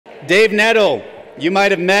Dave Nettle, you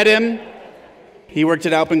might have met him. He worked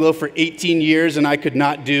at Alpenglow for 18 years, and I could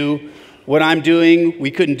not do what I'm doing.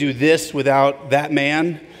 We couldn't do this without that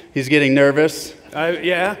man. He's getting nervous.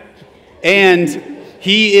 Yeah. And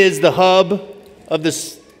he is the hub of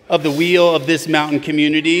the wheel of this mountain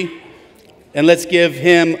community. And let's give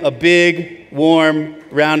him a big, warm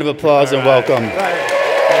round of applause and welcome.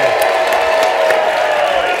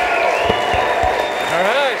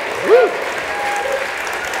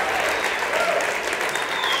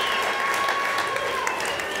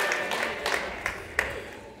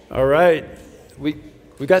 All right.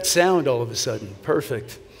 We got sound all of a sudden.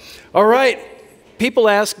 Perfect. All right. People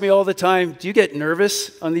ask me all the time, do you get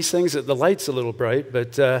nervous on these things? The light's a little bright,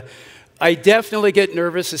 but I definitely get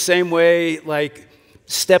nervous the same way, like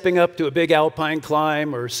stepping up to a big alpine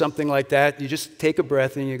climb or something like that. You just take a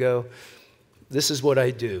breath and you go, this is what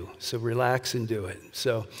I do. So relax and do it.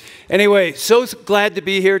 So anyway, so glad to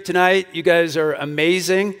be here tonight. You guys are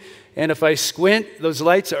amazing. And if I squint, those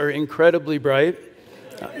lights are incredibly bright.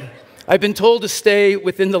 I've been told to stay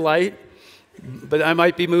within the light, but I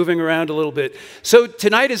might be moving around a little bit. So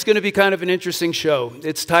tonight is going to be kind of an interesting show.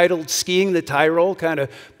 It's titled Skiing the Tyrol, kind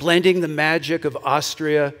of blending the magic of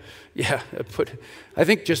Austria. Yeah, I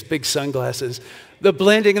think just big sunglasses. The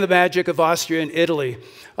blending of the magic of Austria and Italy.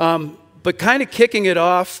 But kind of kicking it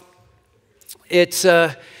off, it's...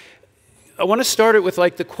 I want to start it with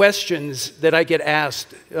like the questions that I get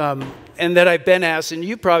asked and that I've been asked, and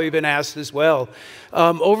you've probably been asked as well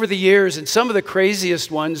over the years. And some of the craziest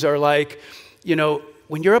ones are like, you know,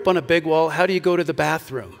 when you're up on a big wall, how do you go to the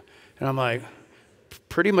bathroom? And I'm like,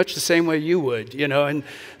 pretty much the same way you would, you know. And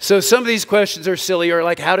so some of these questions are silly, or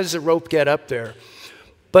like, how does the rope get up there?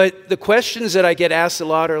 But the questions that I get asked a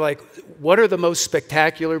lot are like, what are the most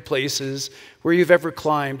spectacular places where you've ever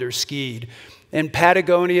climbed or skied? And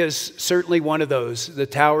Patagonia is certainly one of those. The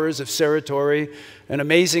Towers of Serratori, an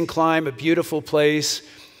amazing climb, a beautiful place.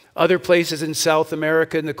 Other places in South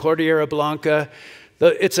America, in the Cordillera Blanca.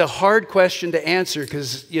 It's a hard question to answer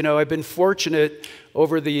because, you know, I've been fortunate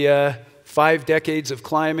over the 5 decades of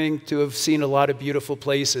climbing to have seen a lot of beautiful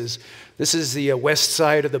places. This is the west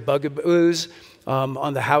side of the Bugaboos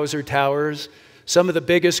on the Hauser Towers. Some of the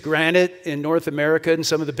biggest granite in North America and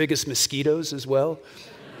some of the biggest mosquitoes as well.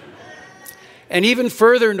 And even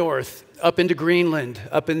further north, up into Greenland,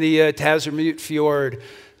 up in the Tassermut Fjord,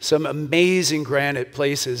 some amazing granite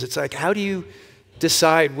places. It's like, how do you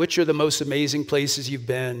decide which are the most amazing places you've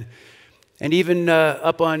been? And even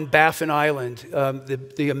up on Baffin Island,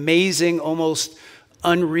 the amazing, almost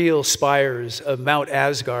unreal spires of Mount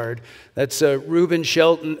Asgard. That's Reuben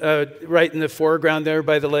Shelton right in the foreground there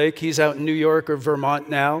by the lake. He's out in New York or Vermont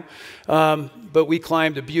now. But we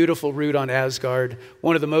climbed a beautiful route on Asgard,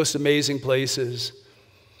 one of the most amazing places.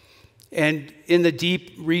 And in the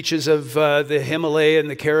deep reaches of the Himalaya and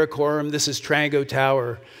the Karakoram, this is Trango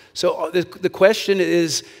Tower. So the question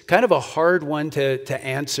is kind of a hard one to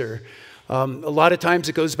answer. A lot of times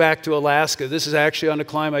it goes back to Alaska. This is actually on a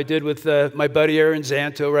climb I did with my buddy Aaron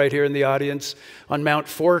Zanto right here in the audience on Mount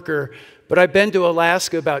Forker. But I've been to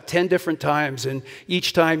Alaska about 10 different times, and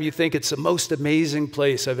each time you think it's the most amazing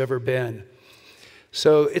place I've ever been.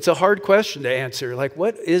 So it's a hard question to answer. Like,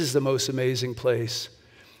 what is the most amazing place?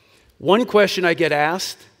 One question I get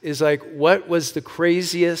asked is like, what was the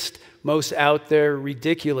craziest, most out there,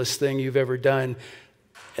 ridiculous thing you've ever done?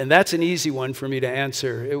 And that's an easy one for me to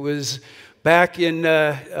answer. It was back in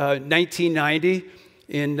 1990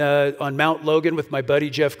 on Mount Logan with my buddy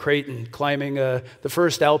Jeff Creighton, climbing the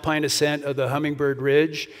first alpine ascent of the Hummingbird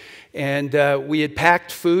Ridge. And we had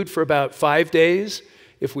packed food for about 5 days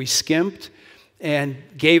if we skimped, and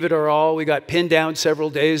gave it our all. We got pinned down several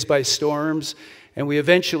days by storms, and we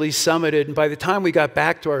eventually summited. And by the time we got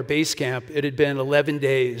back to our base camp, it had been 11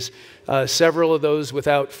 days, several of those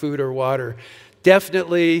without food or water.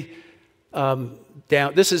 Definitely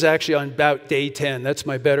down. This is actually on about day 10. That's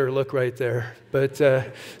my better look right there. But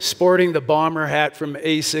sporting the bomber hat from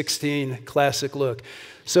A16, classic look.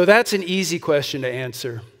 So that's an easy question to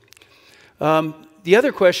answer. The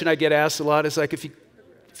other question I get asked a lot is like,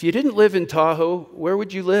 if you didn't live in Tahoe, where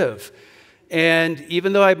would you live? And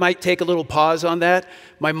even though I might take a little pause on that,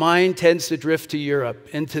 my mind tends to drift to Europe,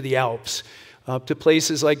 into the Alps, to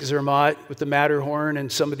places like Zermatt with the Matterhorn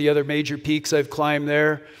and some of the other major peaks I've climbed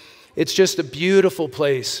there. It's just a beautiful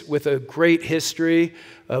place with a great history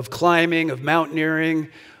of climbing, of mountaineering,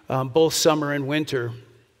 both summer and winter.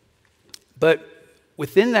 But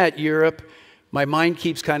within that Europe, my mind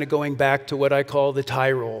keeps kind of going back to what I call the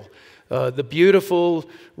Tyrol. The beautiful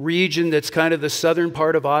region that's kind of the southern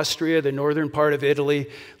part of Austria, the northern part of Italy.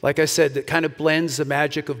 Like I said, that kind of blends the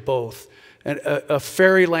magic of both. a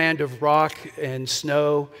fairyland of rock and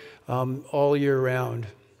snow all year round.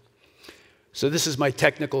 So this is my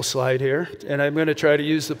technical slide here, and I'm going to try to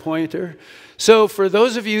use the pointer. So for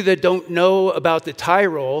those of you that don't know about the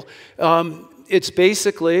Tyrol, it's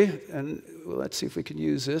basically, and let's see if we can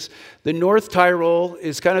use this, the North Tyrol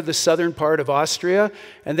is kind of the southern part of Austria,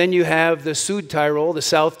 and then you have the Sud Tyrol, the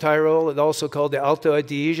South Tyrol, and also called the Alto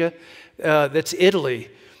Adige, that's Italy.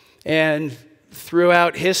 And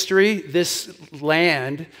throughout history, this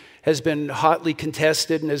land has been hotly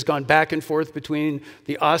contested and has gone back and forth between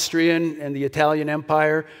the Austrian and the Italian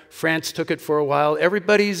Empire. France took it for a while.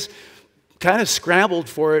 Everybody's kind of scrambled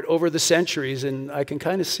for it over the centuries, and I can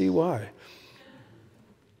kind of see why.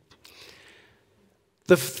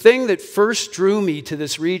 The thing that first drew me to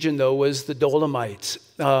this region, though, was the Dolomites.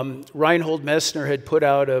 Reinhold Messner had put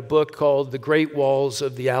out a book called The Great Walls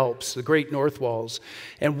of the Alps, the Great North Walls.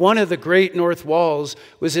 And one of the Great North Walls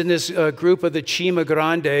was in this group of the Cima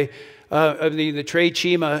Grande, the Tre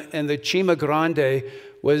Cima, and the Cima Grande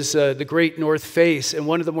was the Great North Face. And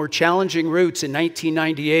one of the more challenging routes in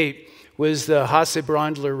 1998 was the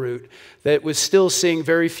Hasse-Brandler route that was still seeing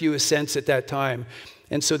very few ascents at that time.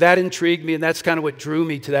 And so that intrigued me, and that's kind of what drew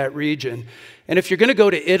me to that region. And if you're going to go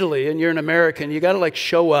to Italy and you're an American, you got to like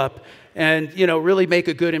show up and, you know, really make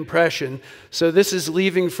a good impression. So this is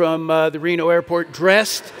leaving from the Reno airport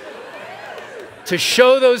dressed to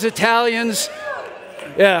show those Italians.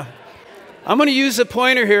 Yeah. I'm going to use a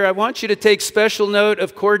pointer here. I want you to take special note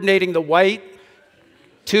of coordinating the white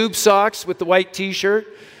tube socks with the white t-shirt,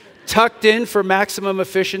 tucked in for maximum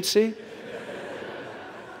efficiency.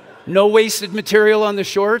 No wasted material on the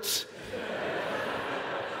shorts.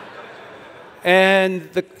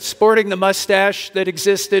 And sporting the mustache that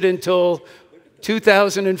existed until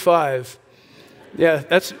 2005. Yeah,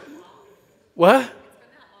 that's... What?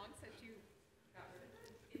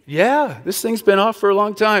 Yeah, this thing's been off for a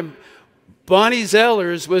long time. Bonnie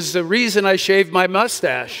Zellers was the reason I shaved my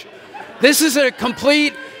mustache. This is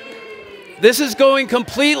going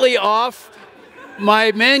completely off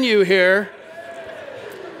my menu here.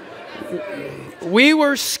 We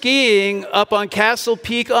were skiing up on Castle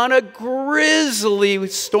Peak on a grizzly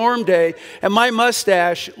storm day, and my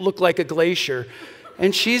mustache looked like a glacier.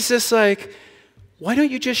 And she's just like, why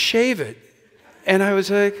don't you just shave it? And I was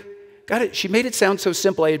like, got it. She made it sound so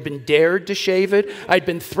simple. I had been dared to shave it. I'd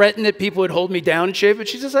been threatened that people would hold me down and shave it.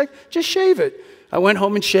 She's just like, just shave it. I went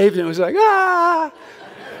home and shaved it, and it was like, ah!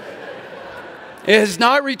 It has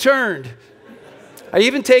not returned. I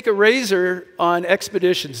even take a razor on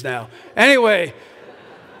expeditions now. Anyway,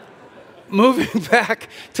 moving back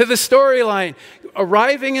to the storyline.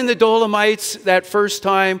 Arriving in the Dolomites that first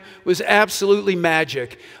time was absolutely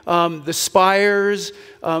magic. The spires,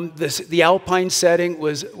 the alpine setting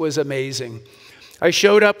was amazing. I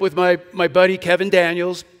showed up with my buddy Kevin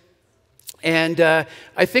Daniels, and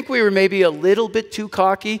I think we were maybe a little bit too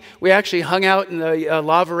cocky. We actually hung out in the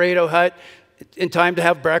Lavaredo hut in time to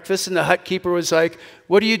have breakfast, and the hut keeper was like,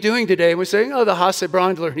 what are you doing today? And we're saying, oh, the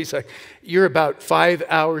Hasse-Brandler. And he's like, you're about 5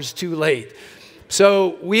 hours too late.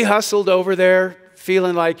 So we hustled over there,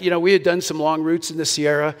 feeling like, you know, we had done some long routes in the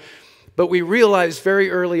Sierra, but we realized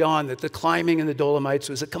very early on that the climbing in the Dolomites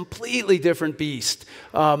was a completely different beast.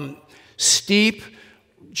 Steep,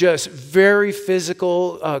 just very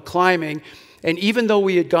physical climbing. And even though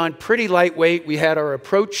we had gone pretty lightweight, we had our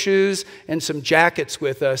approach shoes and some jackets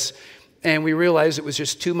with us, and we realized it was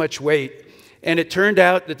just too much weight. And it turned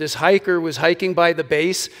out that this hiker was hiking by the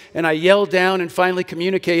base, and I yelled down and finally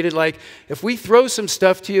communicated, like, if we throw some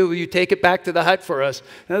stuff to you, will you take it back to the hut for us?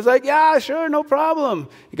 And I was like, yeah, sure, no problem.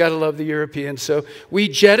 You got to love the Europeans. So we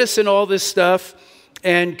jettison all this stuff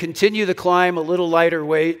and continue the climb a little lighter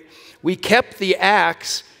weight. We kept the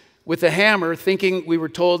axe with a hammer, thinking we were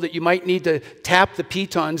told that you might need to tap the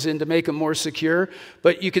pitons in to make them more secure.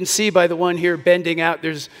 But you can see by the one here bending out,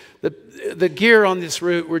 there's the gear on this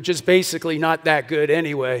route were just basically not that good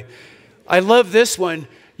anyway. I love this one.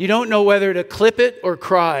 You don't know whether to clip it or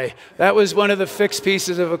cry. That was one of the fixed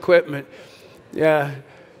pieces of equipment. Yeah.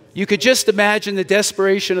 You could just imagine the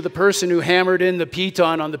desperation of the person who hammered in the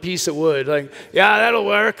piton on the piece of wood. Like, yeah, that'll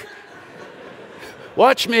work.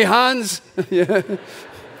 Watch me, Hans. Yeah.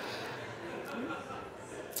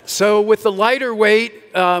 So with the lighter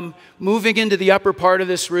weight, moving into the upper part of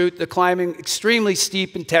this route, the climbing extremely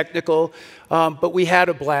steep and technical, but we had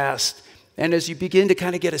a blast. And as you begin to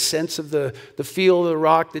kind of get a sense of the feel of the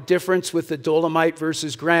rock, the difference with the dolomite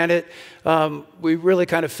versus granite, we really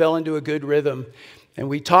kind of fell into a good rhythm. And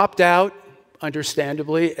we topped out,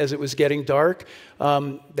 understandably, as it was getting dark.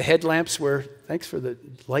 The headlamps were, thanks for the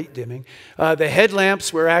light dimming, the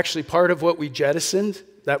headlamps were actually part of what we jettisoned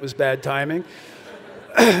That was bad timing.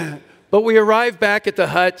 But we arrived back at the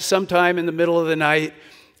hut sometime in the middle of the night,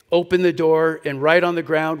 opened the door, and right on the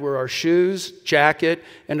ground were our shoes, jacket,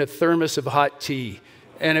 and a thermos of hot tea.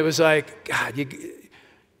 And it was like, God,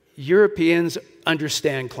 Europeans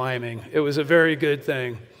understand climbing. It was a very good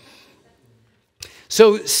thing.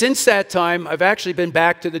 So since that time, I've actually been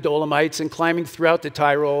back to the Dolomites and climbing throughout the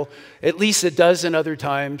Tyrol at least a dozen other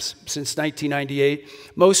times since 1998.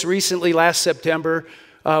 Most recently, last September,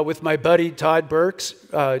 with my buddy Todd Burks,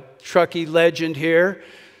 Truckee legend here,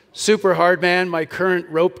 super hard man, my current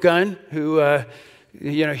rope gun, who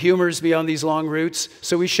humors me on these long routes.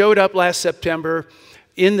 So we showed up last September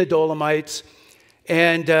in the Dolomites,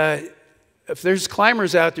 and if there's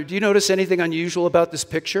climbers out there, do you notice anything unusual about this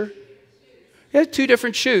picture? He had two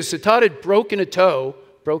different shoes. So Todd had broken a toe.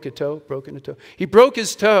 He broke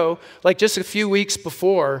his toe like just a few weeks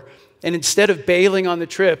before, and instead of bailing on the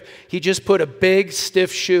trip, he just put a big,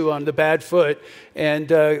 stiff shoe on the bad foot and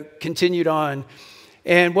continued on.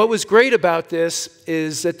 And what was great about this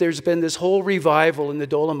is that there's been this whole revival in the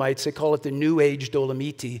Dolomites. They call it the New Age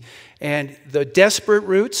Dolomiti. And the desperate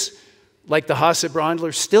routes, like the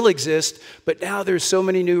Hassebrandler, still exist, but now there's so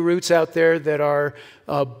many new routes out there that are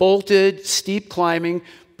bolted, steep climbing,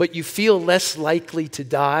 but you feel less likely to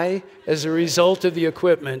die as a result of the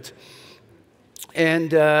equipment.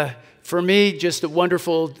 And for me, just a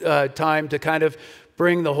wonderful time to kind of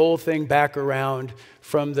bring the whole thing back around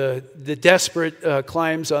from the desperate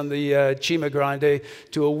climbs on the Cima Grande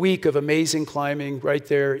to a week of amazing climbing right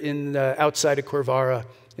there in outside of Corvara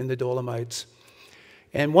in the Dolomites.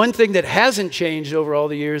 And one thing that hasn't changed over all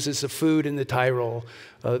the years is the food in the Tyrol.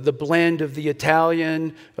 The blend of the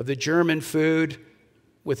Italian, of the German food,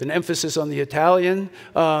 with an emphasis on the Italian,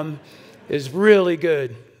 is really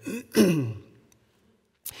good.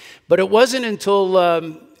 But it wasn't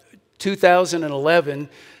until 2011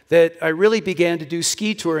 that I really began to do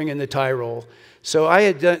ski touring in the Tyrol. So I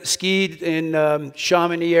had skied in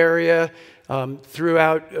Chamonix area,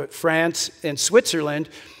 throughout France and Switzerland,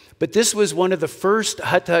 but this was one of the first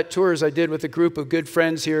hut-to-hut tours I did with a group of good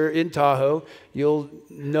friends here in Tahoe. You'll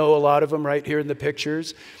know a lot of them right here in the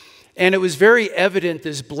pictures. And it was very evident,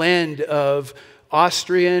 this blend of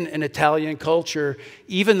Austrian and Italian culture.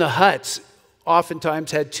 Even the huts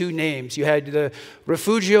oftentimes had two names. You had the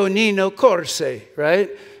Refugio Nino Corse,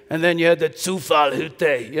 right? And then you had the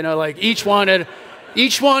Zufallhütte. Like each wanted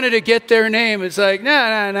to get their name. It's like,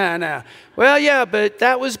 nah. Well, yeah, but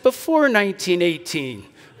that was before 1918.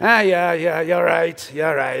 Yeah, you're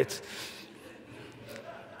right.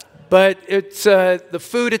 But it's the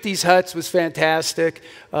food at these huts was fantastic,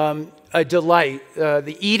 a delight.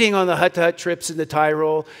 The eating on the hut-to-hut trips in the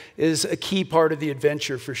Tyrol is a key part of the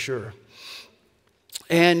adventure for sure.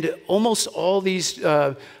 And almost all these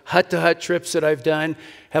hut-to-hut trips that I've done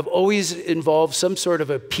have always involved some sort of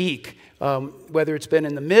a peak, whether it's been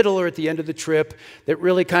in the middle or at the end of the trip, that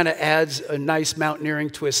really kind of adds a nice mountaineering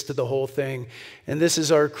twist to the whole thing. And this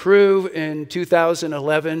is our crew in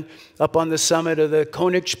 2011 up on the summit of the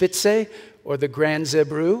Königspitze, or the Grand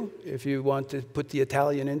Zebrou, if you want to put the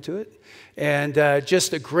Italian into it. And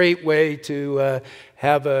just a great way to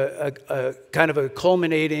have a kind of a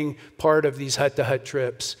culminating part of these hut-to-hut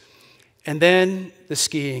trips. And then the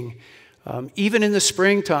skiing. Even in the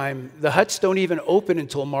springtime, the huts don't even open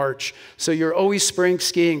until March, so you're always spring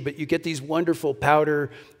skiing, but you get these wonderful powder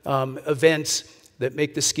events that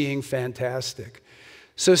make the skiing fantastic.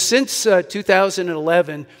 So since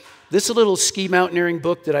 2011, this little ski mountaineering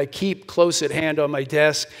book that I keep close at hand on my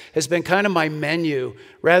desk has been kind of my menu.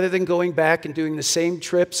 Rather than going back and doing the same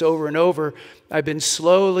trips over and over, I've been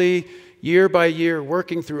slowly, year by year,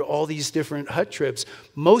 working through all these different hut trips.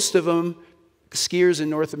 Most of them, skiers in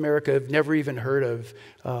North America have never even heard of,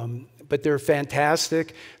 but they're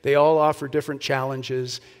fantastic. They all offer different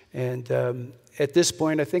challenges, and at this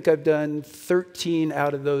point, I think I've done 13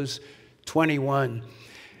 out of those 21.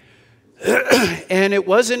 And it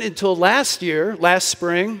wasn't until last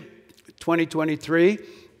spring, 2023,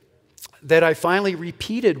 that I finally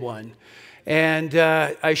repeated one. And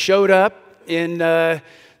I showed up in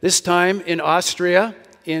this time in Austria,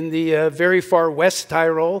 in the very far west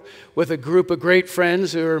Tyrol, with a group of great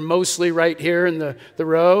friends who are mostly right here in the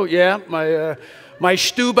row. Yeah, my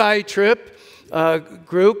Stubai trip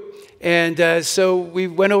group. And so we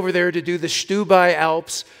went over there to do the Stubai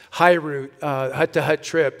Alps high route, hut-to-hut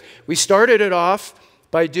trip. We started it off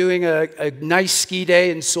by doing a nice ski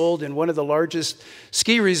day in Sold, in one of the largest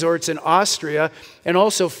ski resorts in Austria, and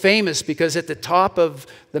also famous because at the top of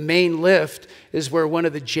the main lift is where one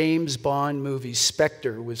of the James Bond movies,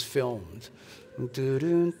 Spectre, was filmed.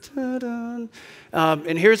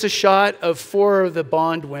 And here's a shot of 4 of the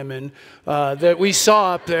Bond women that we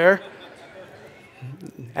saw up there.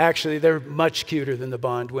 Actually, they're much cuter than the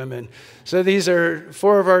Bond women. So these are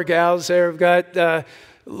 4 of our gals there. We've got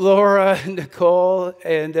Laura, Nicole,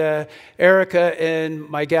 and Erica, and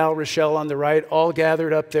my gal Rochelle on the right, all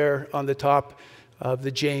gathered up there on the top of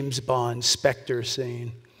the James Bond Spectre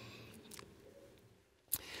scene.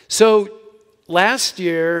 So last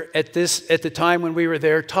year, at the time when we were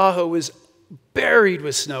there, Tahoe was buried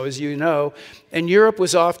with snow, as you know, and Europe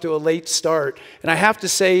was off to a late start. And I have to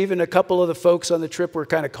say, even a couple of the folks on the trip were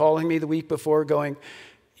kind of calling me the week before going,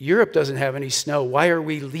 Europe doesn't have any snow. Why are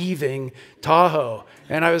we leaving Tahoe?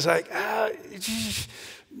 And I was like,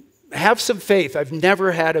 have some faith. I've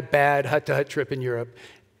never had a bad hut-to-hut trip in Europe.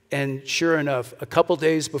 And sure enough, a couple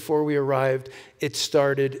days before we arrived, it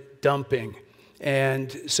started dumping.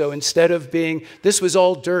 And so instead of this was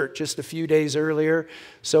all dirt just a few days earlier.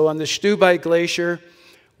 So on the Stubai Glacier,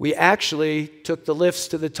 we actually took the lifts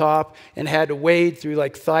to the top and had to wade through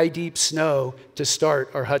like thigh-deep snow to start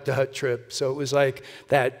our hut-to-hut trip. So it was like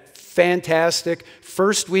that fantastic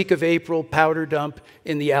first week of April powder dump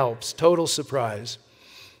in the Alps. Total surprise.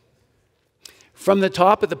 From the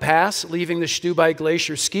top of the pass, leaving the Stubai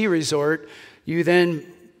Glacier ski resort, you then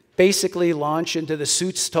basically launch into the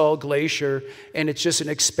Sutztal Glacier, and it's just an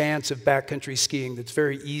expanse of backcountry skiing that's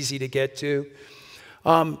very easy to get to.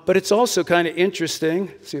 But it's also kind of interesting.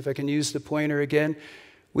 Let's see if I can use the pointer again.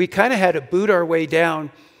 We kind of had to boot our way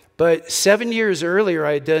down, but 7 years earlier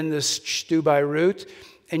I had done this Stubai route,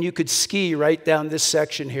 and you could ski right down this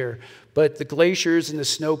section here. But the glaciers and the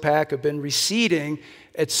snowpack have been receding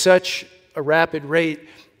at such a rapid rate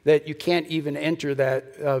that you can't even enter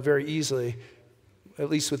that very easily, at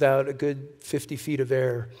least without a good 50 feet of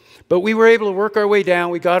air. But we were able to work our way down.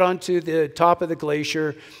 We got onto the top of the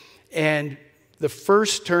glacier, and the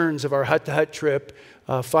first turns of our hut-to-hut trip,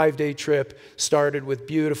 5-day trip, started with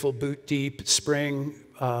beautiful boot-deep spring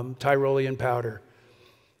Tyrolean powder.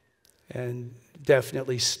 And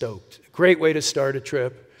definitely stoked. Great way to start a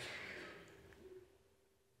trip.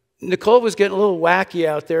 Nicole was getting a little wacky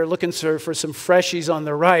out there, looking for some freshies on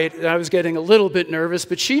the right, and I was getting a little bit nervous,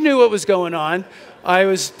 but she knew what was going on. I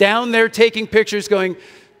was down there taking pictures going,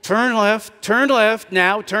 turn left,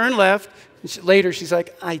 now turn left. Later, she's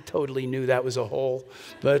like, I totally knew that was a hole.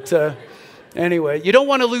 But anyway, you don't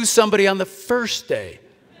want to lose somebody on the first day.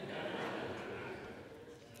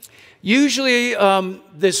 Usually,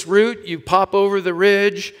 this route, you pop over the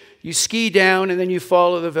ridge, you ski down, and then you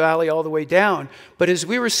follow the valley all the way down. But as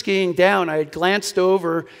we were skiing down, I had glanced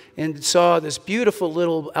over and saw this beautiful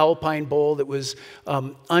little alpine bowl that was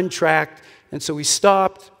untracked. And so we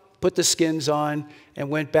stopped, put the skins on, and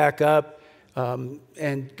went back up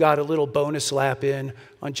and got a little bonus lap in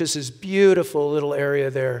on just this beautiful little area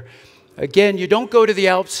there. Again, you don't go to the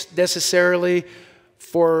Alps necessarily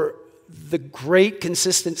for the great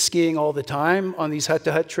consistent skiing all the time on these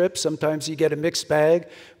hut-to-hut trips. Sometimes you get a mixed bag,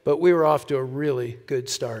 but we were off to a really good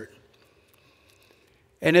start.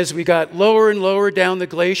 And as we got lower and lower down the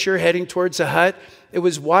glacier heading towards the hut, it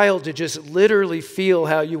was wild to just literally feel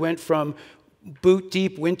how you went from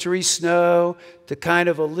boot-deep wintry snow to kind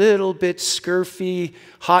of a little bit scurfy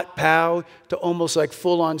hot pow to almost like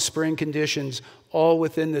full-on spring conditions, all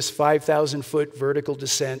within this 5,000-foot vertical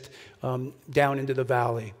descent down into the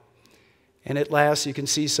valley. And at last, you can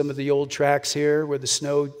see some of the old tracks here where the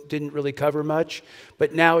snow didn't really cover much,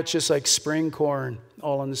 but now it's just like spring corn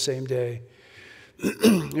all on the same day.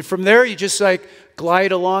 And from there, you just like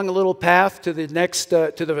glide along a little path to the next,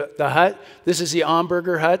 to the hut. This is the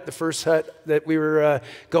Amberger hut, the first hut that we were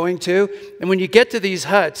going to. And when you get to these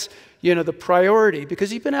huts, you know, the priority,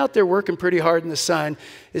 because you've been out there working pretty hard in the sun,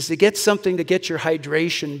 is to get something to get your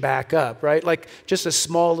hydration back up, right? Like just a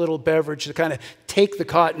small little beverage to kind of take the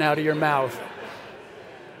cotton out of your mouth.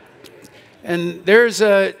 And there's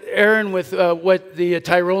Aaron with what the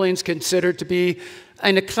Tyroleans consider to be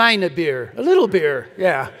eine kleine beer, a little beer,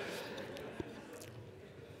 yeah.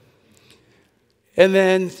 And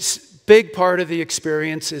then big part of the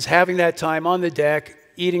experience is having that time on the deck,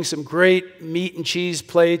 eating some great meat and cheese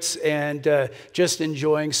plates, and just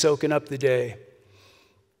enjoying soaking up the day.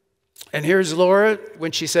 And here's Laura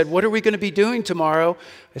when she said, what are we going to be doing tomorrow?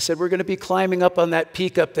 I said, we're going to be climbing up on that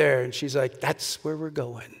peak up there. And she's like, that's where we're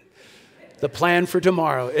going. The plan for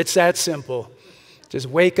tomorrow. It's that simple. Just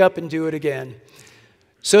wake up and do it again.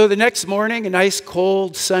 So the next morning, a nice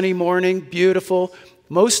cold sunny morning, beautiful.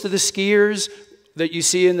 Most of the skiers that you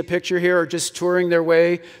see in the picture here are just touring their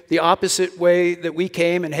way the opposite way that we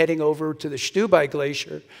came and heading over to the Stubai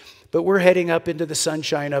Glacier. But we're heading up into the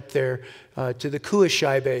sunshine up there to the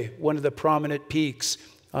Kuhscheibe, one of the prominent peaks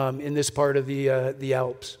in this part of the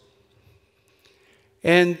Alps.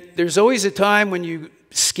 And there's always a time when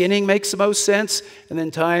skinning makes the most sense, and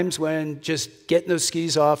then times when just getting those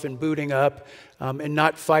skis off and booting up and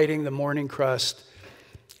not fighting the morning crust.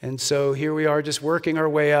 And so here we are just working our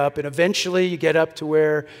way up, and eventually you get up to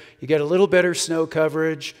where you get a little better snow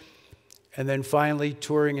coverage, and then finally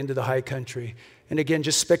touring into the high country. And again,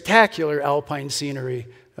 just spectacular alpine scenery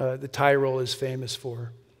the Tyrol is famous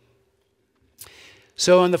for.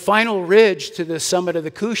 So on the final ridge to the summit of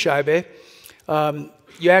the Kuhscheibe,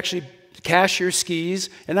 you actually cache your skis,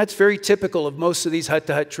 and that's very typical of most of these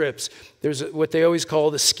hut-to-hut trips. There's what they always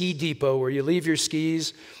call the ski depot, where you leave your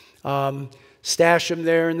skis, stash them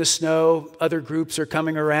there in the snow. Other groups are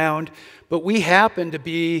coming around. But we happen to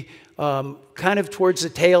be kind of towards the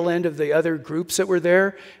tail end of the other groups that were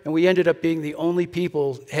there, and we ended up being the only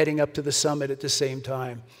people heading up to the summit at the same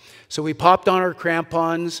time. So we popped on our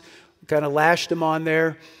crampons, kind of lashed them on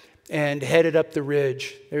there, and headed up the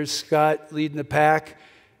ridge. There's Scott leading the pack,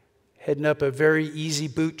 heading up a very easy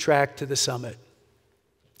boot track to the summit.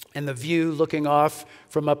 And the view looking off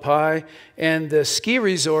from up high, and the ski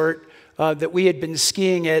resort that we had been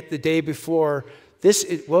skiing at the day before.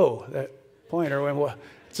 Whoa, that pointer went, well,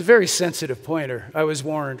 it's a very sensitive pointer. I was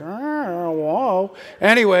warned. Whoa.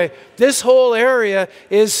 Anyway, this whole area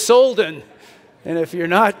is Solden. And if you're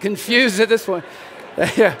not confused at this point,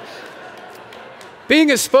 yeah.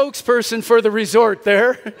 Being a spokesperson for the resort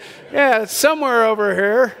there, yeah, it's somewhere over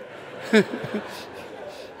here.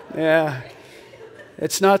 Yeah,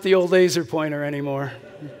 it's not the old laser pointer anymore.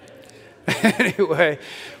 Anyway,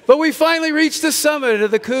 but we finally reached the summit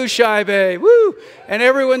of the Kuhscheibe, woo! And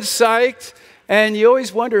everyone's psyched, and you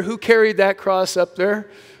always wonder who carried that cross up there.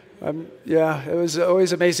 Yeah, it was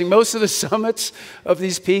always amazing. Most of the summits of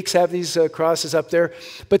these peaks have these crosses up there,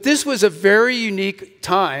 but this was a very unique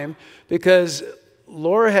time because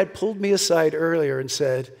Laura had pulled me aside earlier and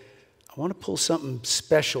said, I want to pull something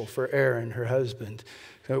special for Aaron, her husband.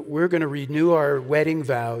 We're going to renew our wedding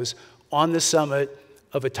vows on the summit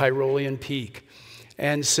of a Tyrolean peak.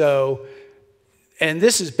 And so, and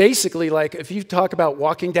this is basically like, if you talk about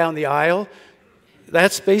walking down the aisle,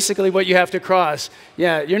 that's basically what you have to cross.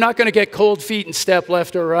 Yeah, you're not going to get cold feet and step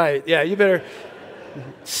left or right. Yeah, you better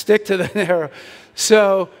stick to the narrow.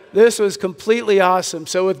 So this was completely awesome.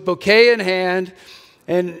 So with bouquet in hand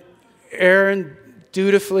and Aaron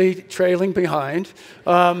dutifully trailing behind,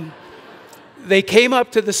 they came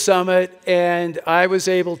up to the summit, and I was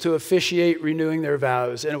able to officiate renewing their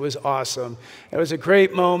vows, and it was awesome. It was a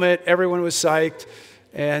great moment. Everyone was psyched.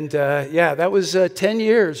 And yeah, that was 10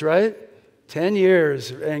 years, right? 10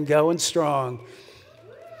 years and going strong.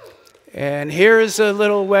 And here's a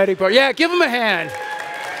little wedding party. Yeah, give them a hand.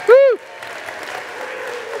 Woo!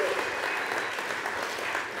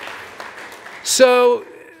 So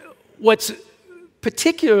what's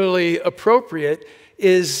particularly appropriate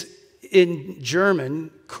is in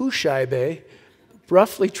German, Kuhscheibe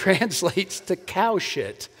roughly translates to cow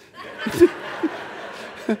shit.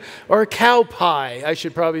 Or cow pie, I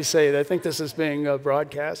should probably say. I think this is being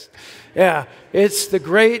broadcast. Yeah, it's the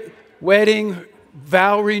great wedding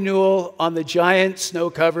vow renewal on the giant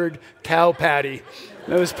snow-covered cow patty.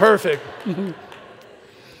 It was perfect. And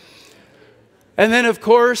then, of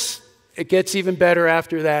course, it gets even better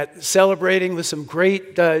after that, celebrating with some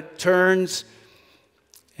great turns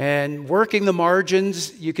and working the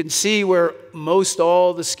margins. You can see where most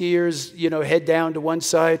all the skiers, head down to one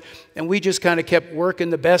side, and we just kind of kept working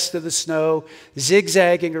the best of the snow,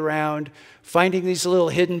 zigzagging around, finding these little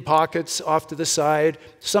hidden pockets off to the side,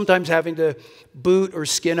 sometimes having to boot or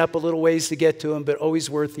skin up a little ways to get to them, but always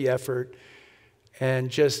worth the effort. And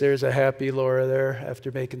just there's a happy Laura there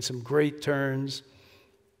after making some great turns.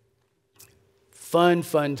 Fun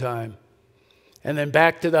time. And then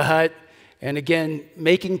back to the hut. And again,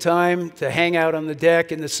 making time to hang out on the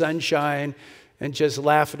deck in the sunshine and just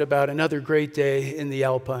laughing about another great day in the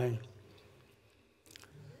Alpine.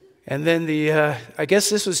 And then I guess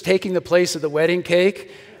this was taking the place of the wedding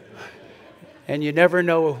cake. And you never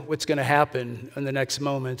know what's going to happen in the next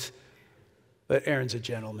moment. But Aaron's a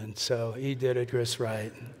gentleman, so he did it just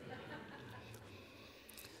right.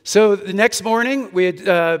 So the next morning,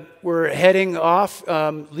 we're heading off,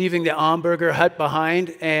 leaving the Amberger hut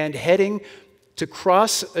behind and heading to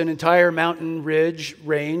cross an entire mountain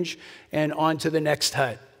range and onto the next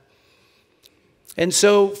hut. And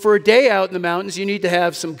so for a day out in the mountains, you need to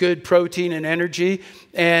have some good protein and energy.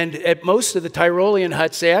 And at most of the Tyrolean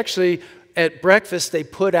huts, they actually, at breakfast, they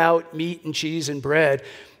put out meat and cheese and bread.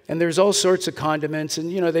 And there's all sorts of condiments,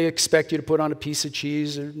 and they expect you to put on a piece of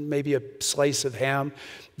cheese or maybe a slice of ham.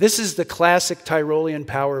 This is the classic Tyrolean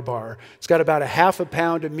power bar. It's got about a half a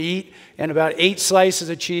pound of meat and about 8 slices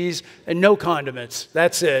of cheese and no condiments.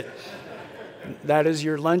 That's it. That is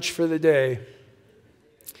your lunch for the day.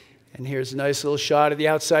 And here's a nice little shot of the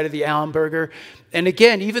outside of the Almburger. And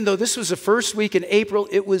again, even though this was the first week in April,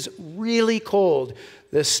 it was really cold.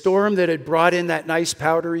 The storm that had brought in that nice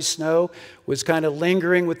powdery snow was kind of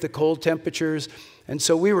lingering with the cold temperatures. And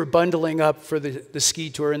so we were bundling up for the ski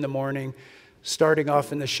tour in the morning, starting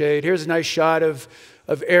off in the shade. Here's a nice shot of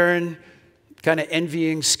Aaron kind of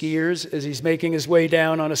envying skiers as he's making his way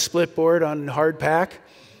down on a split board on hard pack.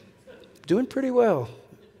 Doing pretty well.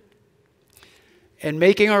 And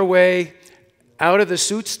making our way out of the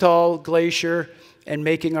Sutztal Glacier and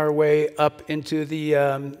making our way up into the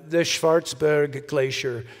Schwarzberg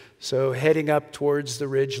Glacier. So heading up towards the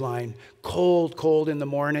ridgeline. Cold, cold in the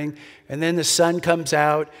morning. And then the sun comes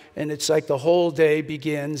out and it's like the whole day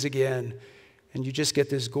begins again. And you just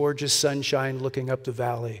get this gorgeous sunshine looking up the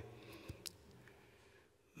valley.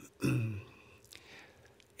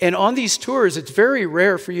 And on these tours, it's very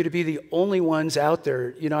rare for you to be the only ones out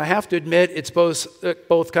there. I have to admit, it's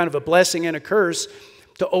both kind of a blessing and a curse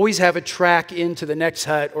to always have a track into the next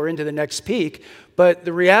hut or into the next peak. But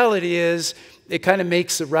the reality is, it kind of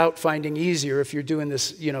makes the route finding easier if you're doing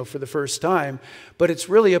this, for the first time. But it's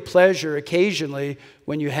really a pleasure occasionally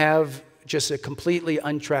when you have just a completely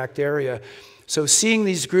untracked area. So seeing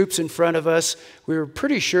these groups in front of us, we were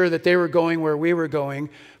pretty sure that they were going where we were going.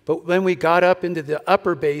 But when we got up into the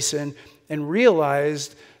upper basin and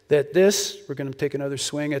realized that we're going to take another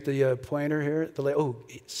swing at the pointer here.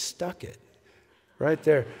 It stuck it right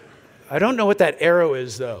there. I don't know what that arrow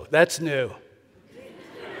is, though. That's new.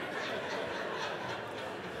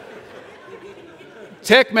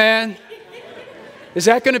 Tech man, is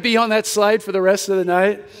that going to be on that slide for the rest of the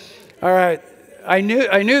night? All right. I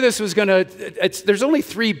knew this was going to, there's only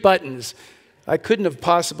 3 buttons. I couldn't have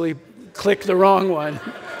possibly clicked the wrong one.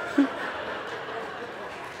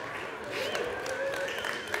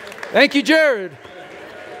 Thank you, Jared.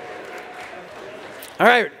 All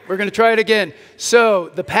right, we're going to try it again. So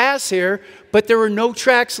the pass here, but there were no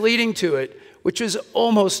tracks leading to it, which was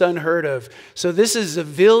almost unheard of. So this is the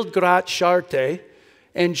Wildgrat Scharte.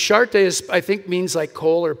 And Scharte is, I think, means like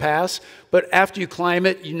coal or pass. But after you climb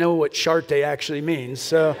it, you know what Scharte actually means.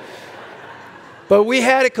 So, but we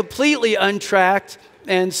had it completely untracked.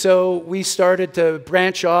 And so we started to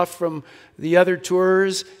branch off from the other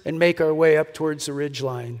tours and make our way up towards the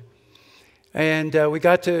ridgeline. And we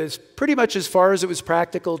got to pretty much as far as it was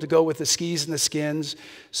practical to go with the skis and the skins.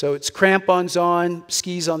 So it's crampons on,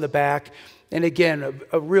 skis on the back. And again,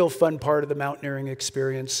 a real fun part of the mountaineering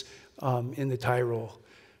experience in the Tyrol.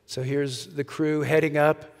 So here's the crew heading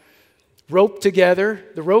up, rope together.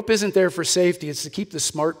 The rope isn't there for safety. It's to keep the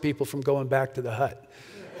smart people from going back to the hut.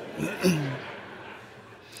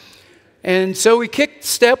 And so we kicked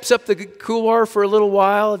steps up the couloir for a little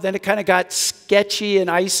while. Then it kind of got sketchy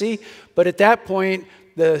and icy. But at that point,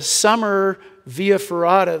 the summer Via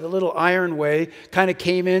Ferrata, the little iron way, kind of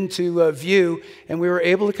came into view. And we were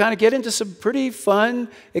able to kind of get into some pretty fun,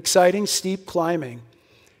 exciting, steep climbing.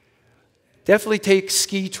 Definitely take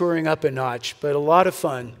ski touring up a notch, but a lot of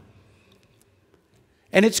fun.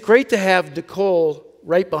 And it's great to have Nicole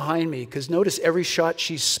right behind me, because notice every shot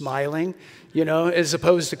she's smiling, as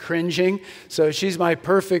opposed to cringing. So she's my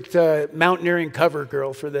perfect mountaineering cover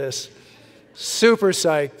girl for this. Super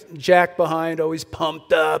psyched. Jack behind, always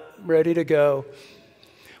pumped up, ready to go.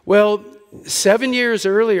 Well, 7 years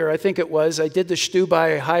earlier, I think it was, I did the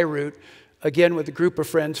Stubai High Route, again with a group of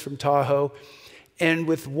friends from Tahoe. And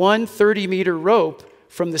with one 30-meter rope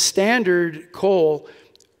from the standard col,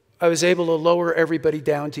 I was able to lower everybody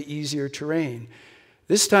down to easier terrain.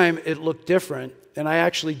 This time it looked different, and I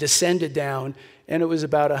actually descended down, and it was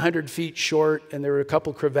about 100 feet short, and there were a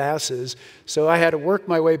couple crevasses. So I had to work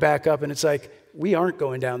my way back up, and it's like, we aren't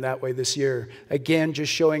going down that way this year. Again,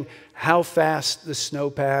 just showing how fast the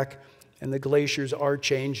snowpack and the glaciers are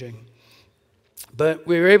changing. But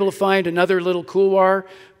we were able to find another little couloir,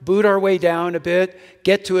 boot our way down a bit,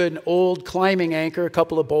 get to an old climbing anchor, a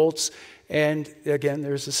couple of bolts, and again,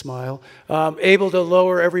 there's a smile. Able to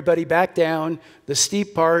lower everybody back down the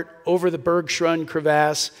steep part, over the Bergschrund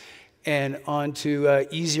crevasse, and onto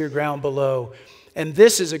easier ground below. And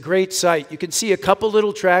this is a great sight. You can see a couple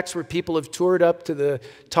little tracks where people have toured up to the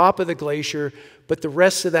top of the glacier, but the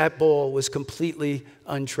rest of that bowl was completely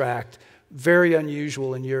untracked. Very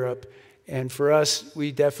unusual in Europe. And for us,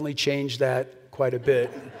 we definitely changed that quite a bit.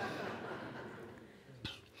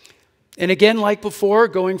 And again, like before,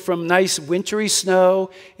 going from nice wintry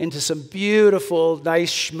snow into some beautiful,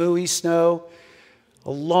 nice schmooey snow. A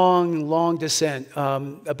long, long descent,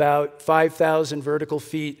 about 5,000 vertical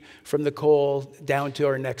feet from the col down to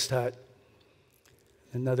our next hut.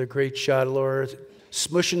 Another great shot of Laura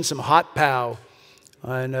smushing some hot pow.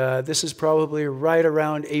 And this is probably right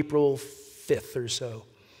around April 5th or so.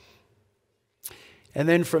 And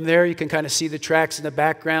then from there, you can kind of see the tracks in the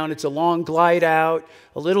background. It's a long glide out,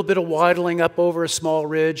 a little bit of waddling up over a small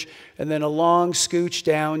ridge, and then a long scooch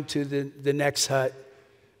down to the next hut.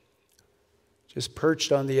 Just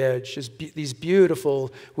perched on the edge. Just these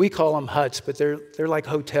beautiful, we call them huts, but they're like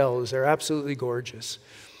hotels. They're absolutely gorgeous.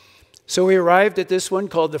 So we arrived at this one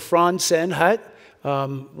called the Franzen hut,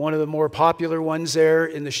 one of the more popular ones there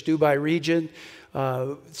in the Stubai region.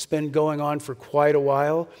 It's been going on for quite a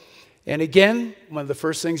while. And again, one of the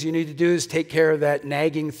first things you need to do is take care of that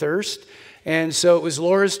nagging thirst. And so it was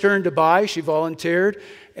Laura's turn to buy. She volunteered.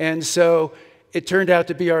 And so it turned out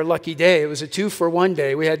to be our lucky day. It was a 2-for-1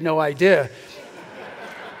 day. We had no idea.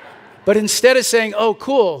 But instead of saying, oh,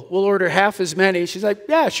 cool, we'll order half as many, she's like,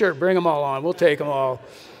 yeah, sure, bring them all on. We'll take them all.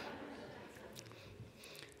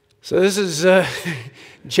 So this is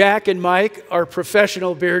Jack and Mike, our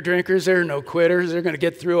professional beer drinkers. They're no quitters. They're going to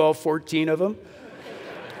get through all 14 of them.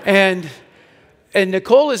 And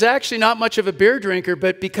Nicole is actually not much of a beer drinker,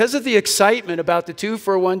 but because of the excitement about the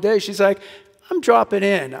 2-for-1 day, she's like, I'm dropping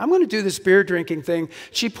in. I'm going to do this beer drinking thing.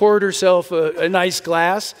 She poured herself a nice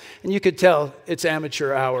glass, and you could tell it's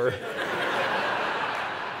amateur hour.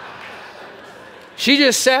 She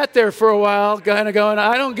just sat there for a while, kind of going,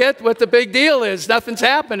 I don't get what the big deal is. Nothing's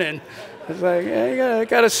happening. It's like, yeah, you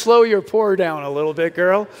got to slow your pour down a little bit,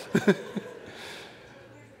 girl.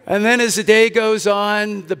 And then as the day goes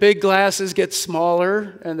on, the big glasses get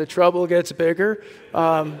smaller, and the trouble gets bigger.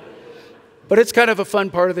 But it's kind of a fun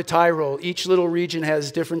part of the Tyrol. Each little region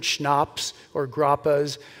has different schnapps or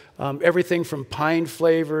grappas, everything from pine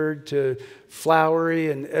flavored to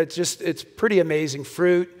flowery, and it's pretty amazing.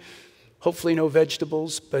 Fruit, hopefully no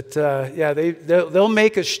vegetables, but yeah, they'll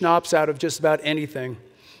make a schnapps out of just about anything.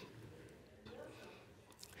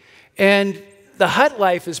 And the hut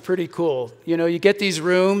life is pretty cool. You know, you get these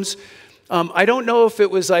rooms. I don't know if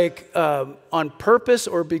it was like on purpose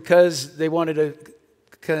or because they wanted to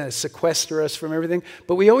kind of sequester us from everything,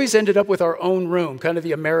 but we always ended up with our own room, kind of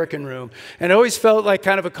the American room. And it always felt like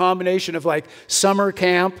kind of a combination of like summer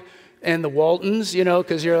camp and the Waltons, you know,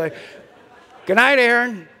 because you're like, good night,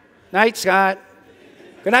 Aaron. Night, Scott.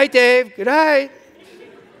 Good night, Dave. Good night.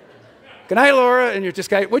 Good night, Laura. And you're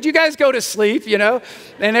just like, would you guys go to sleep, you know?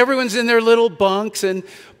 And everyone's in their little bunks,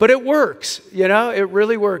 but it works, you know? It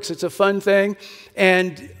really works. It's a fun thing.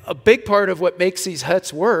 And a big part of what makes these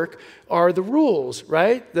huts work are the rules,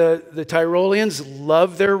 right? The Tyroleans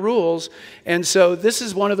love their rules. And so this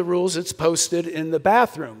is one of the rules that's posted in the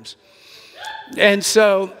bathrooms. And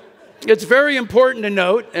so it's very important to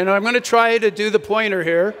note, and I'm going to try to do the pointer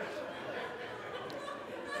here.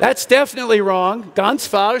 That's definitely wrong. Ganz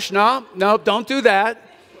falsch. No, don't do that.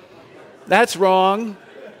 That's wrong,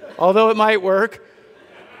 although it might work.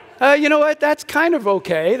 You know what? That's kind of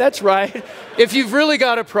okay. That's right. If you've really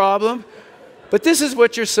got a problem. But this is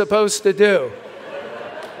what you're supposed to do.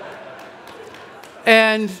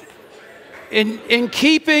 And in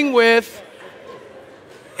keeping with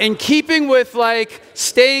like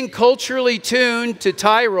staying culturally tuned to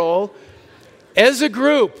Tyrol, as a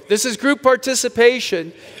group, this is group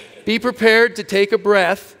participation, be prepared to take a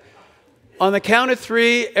breath. On the count of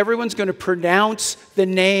 3, everyone's going to pronounce the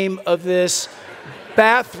name of this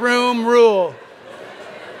bathroom rule.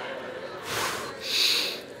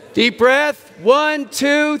 Deep breath. 1,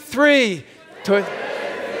 2, 3.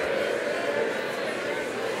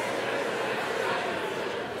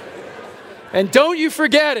 And don't you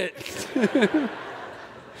forget it.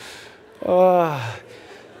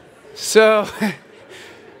 So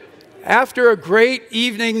after a great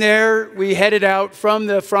evening there, we headed out from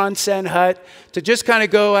the Franzen hut to just kind of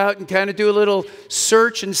go out and kind of do a little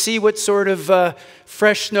search and see what sort of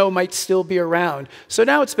fresh snow might still be around. So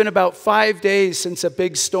now it's been about 5 days since a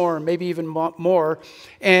big storm, maybe even more.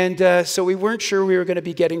 And so we weren't sure we were going to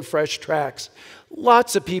be getting fresh tracks.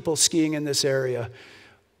 Lots of people skiing in this area.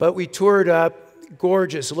 But we toured up,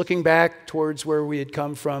 gorgeous, looking back towards where we had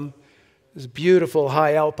come from. This beautiful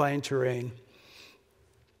high alpine terrain.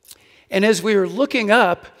 And as we were looking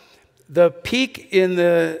up, the peak in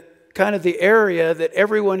the kind of the area that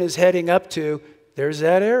everyone is heading up to, there's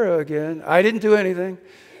that arrow again. I didn't do anything.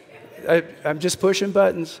 I'm just pushing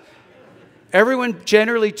buttons. Everyone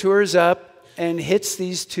generally tours up and hits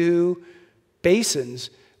these 2 basins.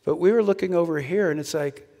 But we were looking over here, and it's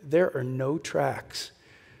like, there are no tracks.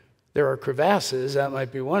 There are crevasses, that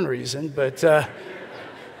might be one reason, but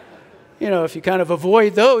you know, if you kind of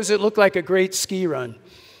avoid those, it looked like a great ski run.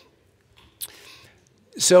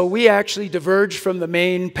 So we actually diverged from the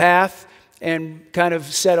main path and kind of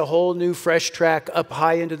set a whole new fresh track up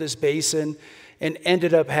high into this basin and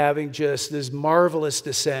ended up having just this marvelous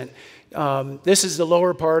descent. This is the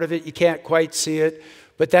lower part of it. You can't quite see it,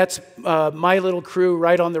 but that's my little crew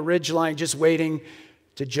right on the ridge line just waiting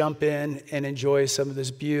to jump in and enjoy some of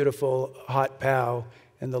this beautiful hot pow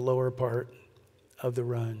in the lower part of the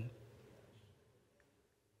run.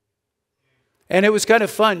 And it was kind of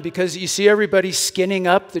fun because you see everybody skinning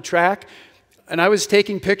up the track, and I was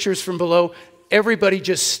taking pictures from below. Everybody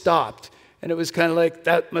just stopped, and it was kind of like,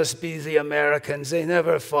 that must be the Americans. They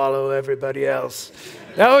never follow everybody else.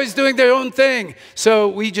 They're always doing their own thing. So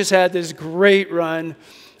we just had this great run,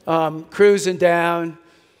 cruising down.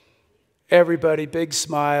 Everybody, big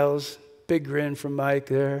smiles, big grin from Mike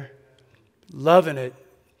there. Loving it.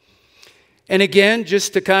 And again,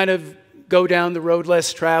 just to kind of go down the road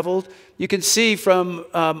less traveled, you can see from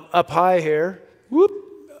up high here,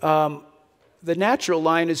 the natural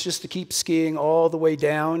line is just to keep skiing all the way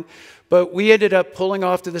down. But we ended up pulling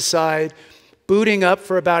off to the side, booting up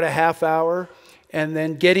for about a half hour, and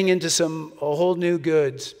then getting into a whole new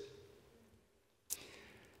goods.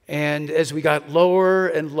 And as we got lower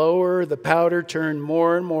and lower, the powder turned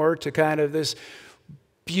more and more to kind of this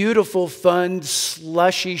beautiful, fun,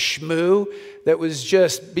 slushy schmoo that was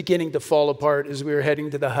just beginning to fall apart as we were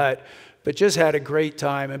heading to the hut. But just had a great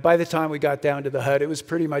time. And by the time we got down to the hut, it was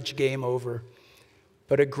pretty much game over.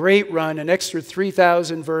 But a great run, an extra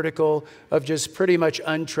 3,000 vertical of just pretty much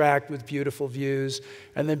untracked with beautiful views.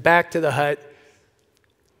 And then back to the hut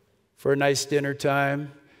for a nice dinner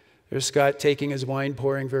time. There's Scott taking his wine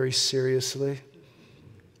pouring very seriously,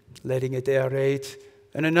 letting it aerate.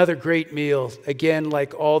 And another great meal. Again,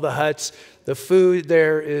 like all the huts, the food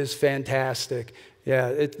there is fantastic.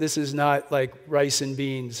 Yeah, this is not like rice and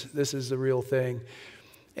beans. This is the real thing.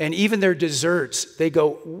 And even their desserts, they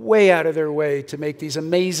go way out of their way to make these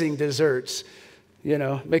amazing desserts. You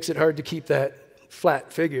know, makes it hard to keep that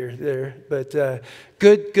flat figure there. But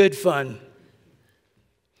good fun.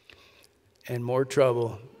 And more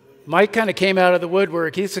trouble. Mike kind of came out of the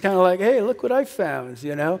woodwork. He's kind of like, hey, look what I found,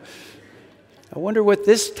 you know. I wonder what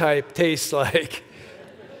this type tastes like.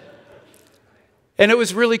 And it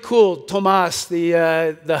was really cool. Tomas,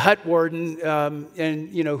 the hut warden,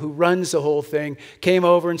 and you know, who runs the whole thing, came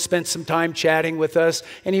over and spent some time chatting with us.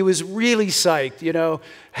 And he was really psyched, you know,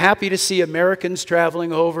 happy to see Americans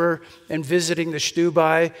traveling over and visiting the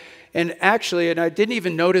Stubai. And actually, and I didn't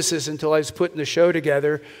even notice this until I was putting the show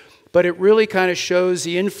together, but it really kind of shows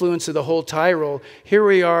the influence of the whole Tyrol. Here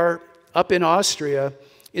we are up in Austria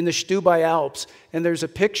in the Stubai Alps, and there's a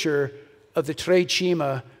picture of the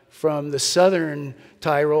Trecima from the southern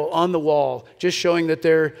Tyrol on the wall, just showing that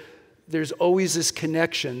there's always this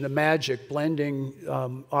connection, the magic, blending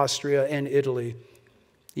Austria and Italy,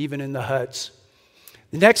 even in the huts.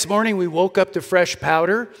 The next morning, we woke up to fresh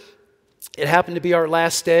powder. It happened to be our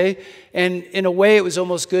last day, and in a way, it was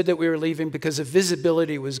almost good that we were leaving because the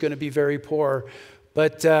visibility was going to be very poor.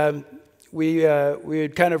 But we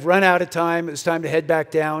had kind of run out of time. It was time to head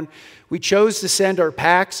back down. We chose to send our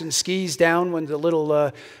packs and skis down with the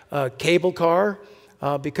little cable car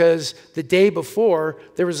because the day before,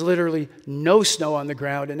 there was literally no snow on the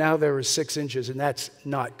ground, and now there was 6 inches, and that's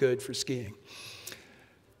not good for skiing.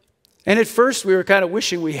 And at first, we were kind of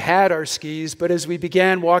wishing we had our skis, but as we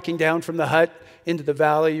began walking down from the hut into the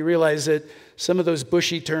valley, you realize that some of those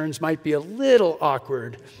bushy turns might be a little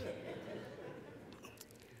awkward.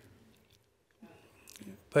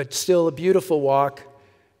 But still a beautiful walk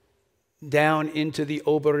down into the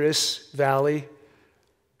Oberis Valley,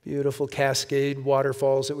 beautiful cascade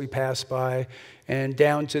waterfalls that we passed by, and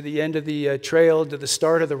down to the end of the trail to the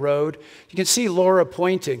start of the road. You can see Laura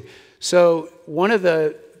pointing. So one of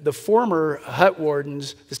the former hut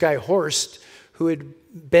wardens, this guy Horst, who had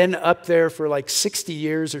been up there for like 60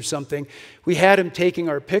 years or something, we had him taking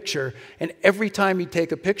our picture, and every time he'd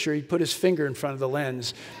take a picture, he'd put his finger in front of the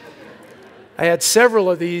lens. I had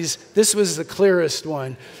several of these. This was the clearest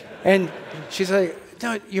one. And she's like,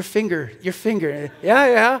 no, your finger.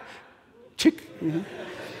 Yeah. Chick. Mm-hmm.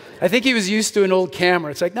 I think he was used to an old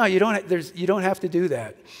camera. It's like, no, you don't have to do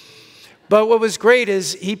that. But what was great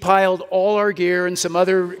is he piled all our gear and some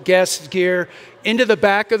other guests' gear into the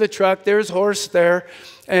back of the truck. There's Horst there.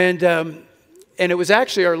 And it was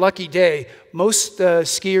actually our lucky day. Most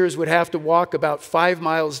skiers would have to walk about 5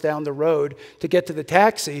 miles down the road to get to the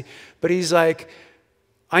taxi. But he's like,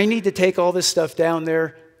 I need to take all this stuff down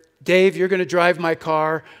there. Dave, you're going to drive my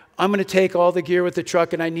car. I'm going to take all the gear with the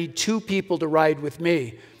truck, and I need 2 people to ride with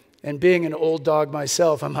me. And being an old dog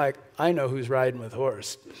myself, I'm like, I know who's riding with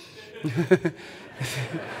Horst.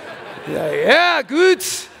 Yeah, good.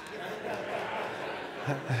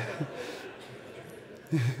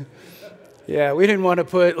 Yeah, we didn't want to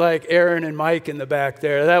put like Aaron and Mike in the back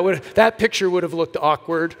there. That picture would have looked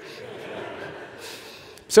awkward.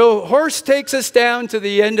 So Horst takes us down to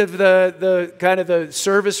the end of the kind of the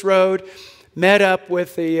service road, met up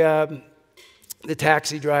with the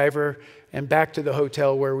taxi driver, and back to the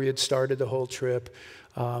hotel where we had started the whole trip,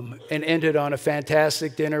 and ended on a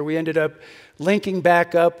fantastic dinner. We ended up linking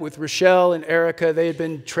back up with Rochelle and Erica. They had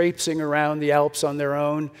been traipsing around the Alps on their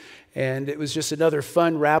own, and it was just another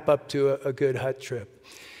fun wrap-up to a good hut trip.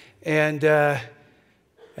 And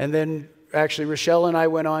then actually Rochelle and I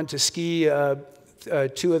went on to ski 2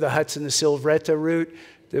 of the huts in the Silvretta route,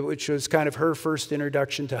 which was kind of her first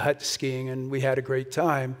introduction to hut skiing, and we had a great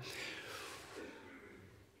time.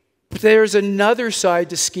 But there's another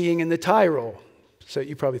side to skiing in the Tyrol. So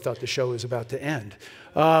you probably thought the show was about to end.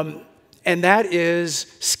 And that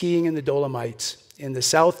is skiing in the Dolomites in the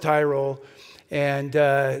South Tyrol. And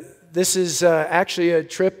this is actually a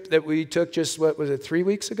trip that we took just, 3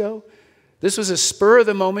 weeks ago? This was a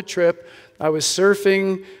spur-of-the-moment trip. I was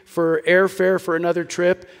surfing for airfare for another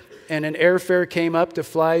trip, and an airfare came up to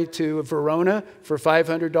fly to Verona for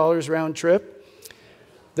 $500 round trip.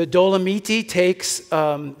 The Dolomiti takes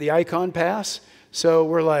the Icon Pass, so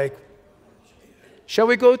we're like, shall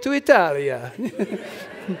we go to Italia?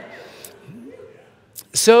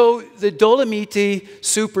 So the Dolomiti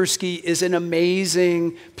Super Ski is an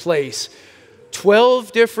amazing place.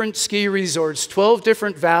 12 different ski resorts, 12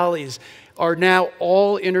 different valleys are now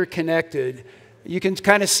all interconnected. You can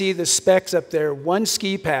kind of see the specs up there. 1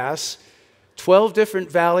 ski pass, 12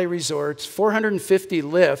 different valley resorts, 450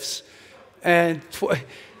 lifts, and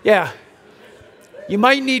yeah, you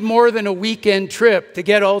might need more than a weekend trip to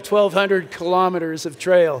get all 1,200 kilometers of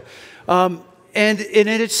trail. And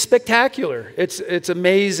it's spectacular. It's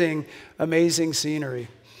amazing, amazing scenery.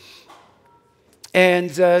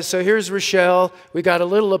 And so here's Rochelle. We got a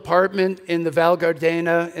little apartment in the Val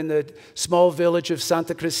Gardena in the small village of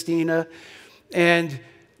Santa Cristina. And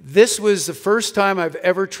this was the first time I've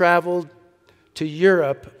ever traveled to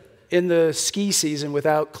Europe in the ski season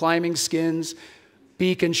without climbing skins,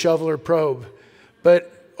 beak and shovel or probe.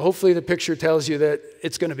 But hopefully the picture tells you that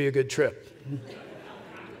it's going to be a good trip.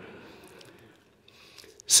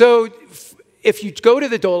 So if you go to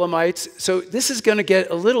the Dolomites, so this is going to get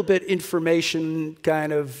a little bit information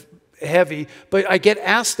kind of heavy, but I get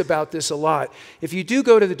asked about this a lot. If you do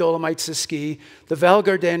go to the Dolomites to ski, the Val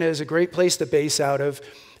Gardena is a great place to base out of,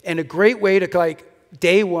 and a great way to, like,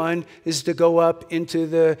 day one is to go up into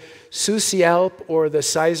the Susi Alp, or the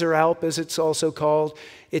Sizer Alp as it's also called.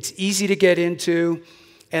 It's easy to get into,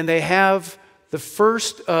 and they have the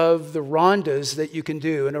first of the rondas that you can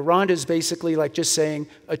do. And a ronda is basically like just saying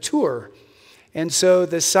a tour. And so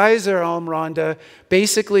the Sizer Alp Ronda,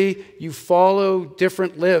 basically you follow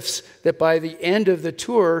different lifts that by the end of the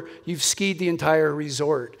tour, you've skied the entire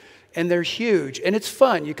resort. And they're huge. And it's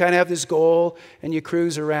fun. You kind of have this goal and you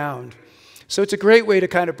cruise around. So it's a great way to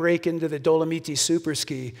kind of break into the Dolomiti Super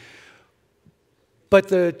Ski. But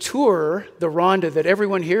the tour, the ronda that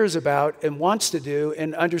everyone hears about and wants to do,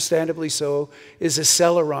 and understandably so, is a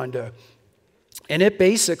Sella Ronda. And it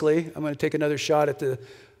basically, I'm going to take another shot at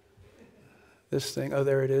this thing. Oh,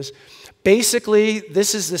 there it is. Basically,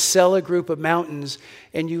 this is the Sella group of mountains,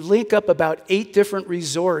 and you link up about 8 different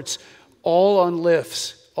resorts, all on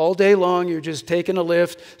lifts. All day long, you're just taking a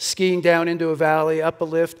lift, skiing down into a valley, up a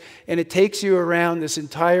lift, and it takes you around this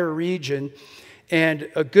entire region. And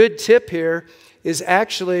a good tip here is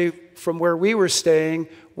actually from where we were staying,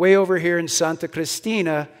 way over here in Santa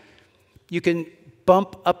Cristina, you can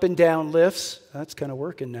bump up and down lifts. That's kind of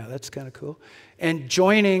working now. That's kind of cool. And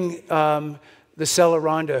joining the Sella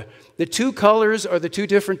Ronda. The 2 colors are the 2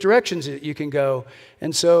 different directions that you can go.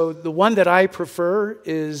 And so the one that I prefer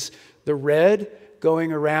is the red,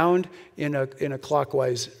 going around in a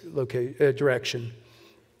clockwise direction.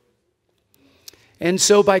 And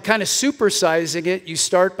so by kind of supersizing it, you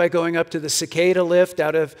start by going up to the Cicada lift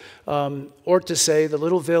out of Ortisei, the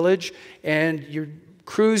little village, and you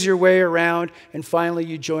cruise your way around, and finally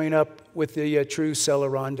you join up with the true Sella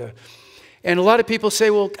Ronda. And a lot of people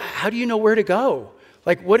say, well, how do you know where to go?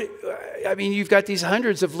 Like, what? I mean, you've got these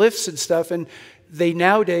hundreds of lifts and stuff, and they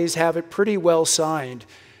nowadays have it pretty well signed.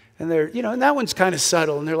 And they're, and that one's kind of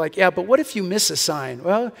subtle. And they're like, yeah, but what if you miss a sign?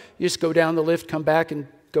 Well, you just go down the lift, come back, and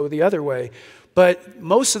go the other way. But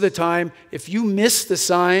most of the time, if you miss the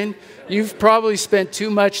sign, you've probably spent too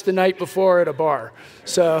much the night before at a bar.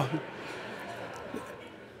 So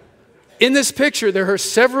in this picture, there are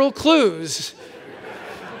several clues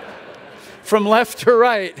from left to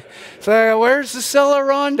right. It's like, where's the Sella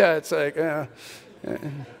Ronda? It's like, a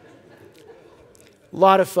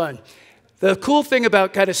lot of fun. The cool thing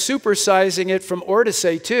about kind of supersizing it from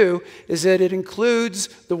Odyssey too is that it includes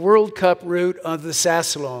the World Cup route of the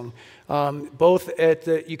Sasselong. Both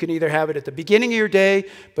you can either have it at the beginning of your day,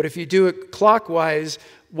 but if you do it clockwise,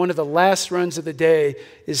 one of the last runs of the day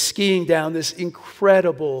is skiing down this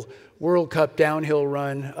incredible World Cup downhill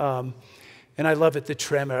run. And I love it, the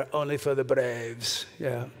Tremor, only for the braves.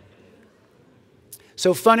 Yeah.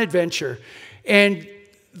 So fun adventure. And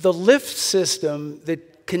the lift system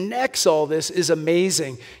that connects all this is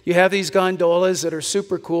amazing. You have these gondolas that are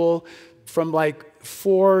super cool from like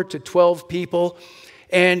 4 to 12 people.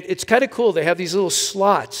 And it's kind of cool. They have these little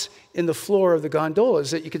slots in the floor of the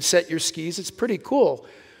gondolas that you can set your skis. It's pretty cool.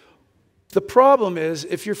 The problem is,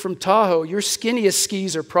 if you're from Tahoe, your skinniest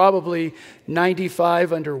skis are probably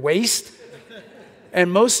 95 under waist. And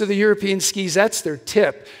most of the European skis, that's their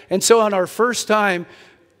tip. And so on our first time,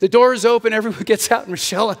 the doors open, everyone gets out, and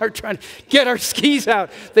Michelle and I are trying to get our skis out.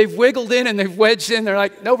 They've wiggled in and they've wedged in. They're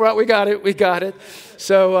like, no, bro, we got it.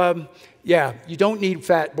 So, yeah, you don't need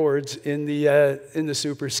fat boards in the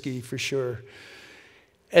super ski for sure.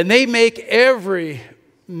 And they make every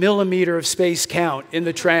millimeter of space count in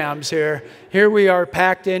the trams here. Here we are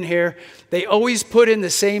packed in here. They always put in the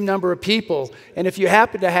same number of people. And if you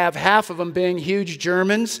happen to have half of them being huge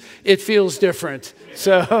Germans, it feels different.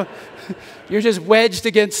 So you're just wedged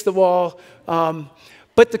against the wall.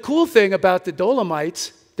 But the cool thing about the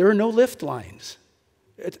Dolomites, there are no lift lines.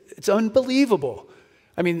 It's unbelievable.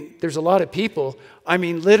 I mean, there's a lot of people. I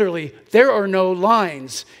mean, literally, there are no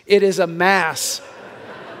lines. It is a mass.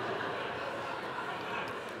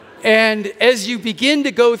 And as you begin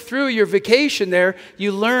to go through your vacation there,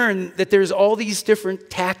 you learn that there's all these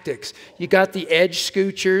different tactics. You got the edge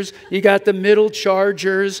scoochers, you got the middle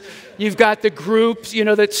chargers, you've got the groups,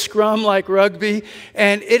 that scrum like rugby,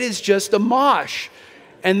 and it is just a mosh.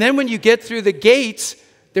 And then when you get through the gates,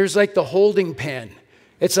 there's like the holding pen.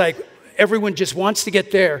 It's like everyone just wants to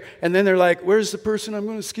get there, and then they're like, where's the person I'm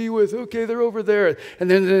going to ski with? Okay, they're over there.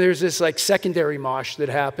 And then there's this like secondary mosh that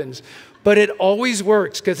happens. But it always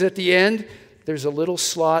works, because at the end, there's a little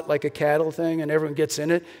slot like a cattle thing, and everyone gets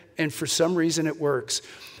in it, and for some reason it works.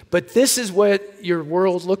 But this is what your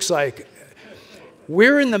world looks like.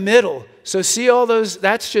 We're in the middle. So see all those?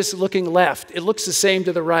 That's just looking left. It looks the same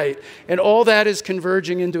to the right. And all that is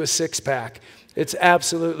converging into a six-pack. It's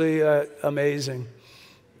absolutely amazing.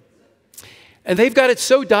 And they've got it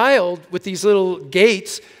so dialed with these little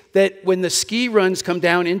gates that when the ski runs come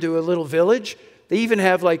down into a little village, they even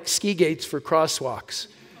have like ski gates for crosswalks,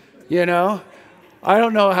 I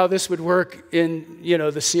don't know how this would work in,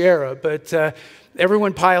 the Sierra, but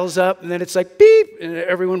everyone piles up and then it's like beep, and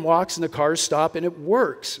everyone walks and the cars stop and it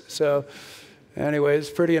works. So anyway, it's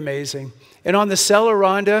pretty amazing. And on the Sella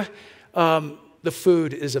Ronda, the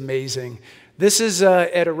food is amazing. This is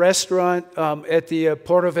at a restaurant at the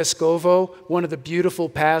Porto Vescovo, one of the beautiful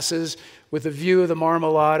passes with a view of the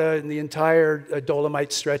Marmolada and the entire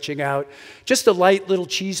Dolomite stretching out. Just a light little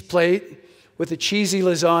cheese plate with a cheesy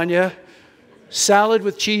lasagna, salad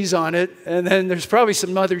with cheese on it, and then there's probably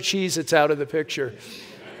some other cheese that's out of the picture.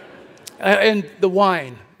 And the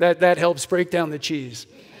wine, that helps break down the cheese.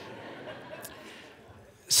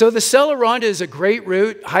 So the Sella Ronda is a great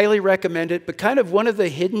route, highly recommend it, but kind of one of the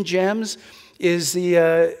hidden gems is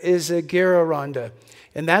the Guerra Ronda.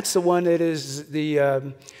 And that's the one that is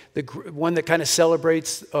the one that kind of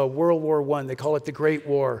celebrates World War I. They call it the Great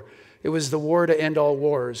War. It was the war to end all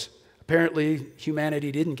wars. Apparently,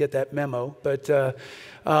 humanity didn't get that memo, but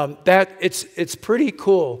it's pretty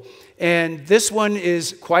cool. And this one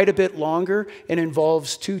is quite a bit longer and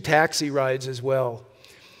involves 2 taxi rides as well.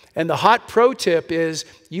 And the hot pro tip is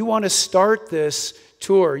you want to start this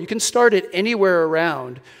tour. You can start it anywhere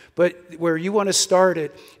around, but where you want to start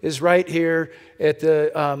it is right here at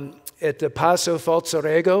the Paso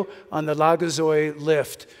Falzarego on the Lagozoi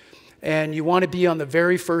lift. And you want to be on the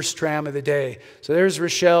very first tram of the day. So there's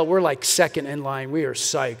Rochelle. We're like second in line. We are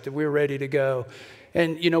psyched. We're ready to go.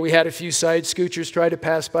 And, we had a few side scoochers try to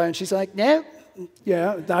pass by, and she's like, nah,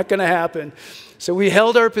 not going to happen. So we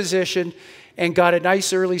held our position and got a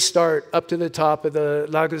nice early start up to the top of the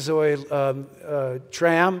Lagozoi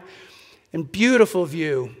tram. And beautiful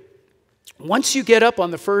view. Once you get up on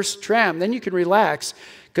the first tram, then you can relax,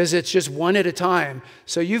 because it's just one at a time.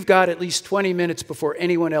 So you've got at least 20 minutes before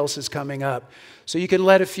anyone else is coming up. So you can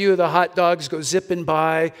let a few of the hot dogs go zipping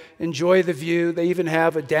by, enjoy the view. They even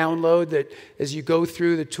have a download that as you go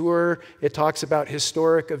through the tour, it talks about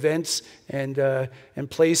historic events and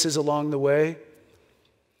places along the way.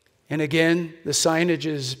 And again, the signage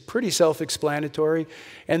is pretty self-explanatory.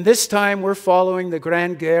 And this time we're following the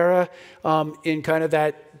Gran Guerra in kind of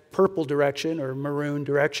that purple direction or maroon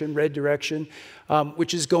direction, red direction,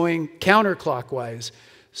 which is going counterclockwise.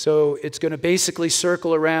 So it's going to basically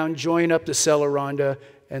circle around, join up the Sella Ronda,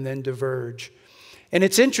 and then diverge. And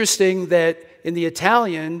it's interesting that in the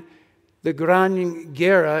Italian, the Gran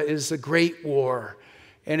Guerra is the Great War.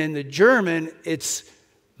 And in the German, it's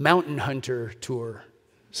Mountain Hunter Tour.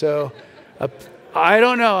 So I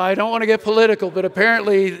don't know. I don't want to get political, but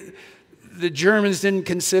apparently the Germans didn't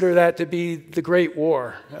consider that to be the Great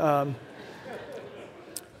War.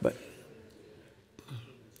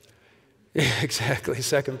 Yeah, exactly,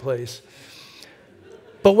 second place.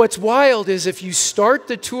 But what's wild is if you start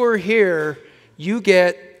the tour here, you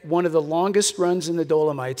get one of the longest runs in the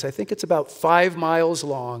Dolomites. I think it's about 5 miles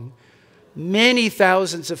long, many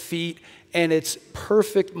thousands of feet, and it's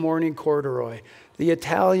perfect morning corduroy. The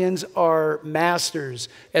Italians are masters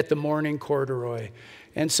at the morning corduroy.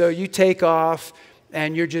 And so you take off,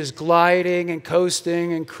 and you're just gliding and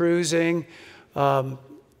coasting and cruising.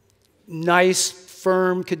 Nice,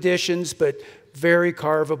 firm conditions, but very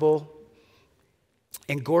carvable,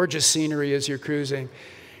 and gorgeous scenery as you're cruising.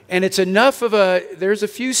 And it's enough of there's a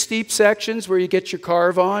few steep sections where you get your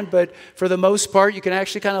carve on, but for the most part, you can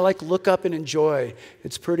actually kind of like look up and enjoy.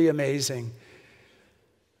 It's pretty amazing.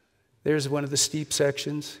 There's one of the steep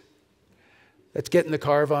sections. That's getting the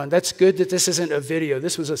carve on. That's good that this isn't a video.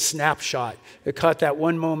 This was a snapshot. It caught that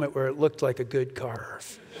one moment where it looked like a good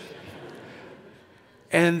carve.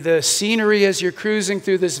 And the scenery as you're cruising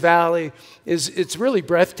through this valley it's really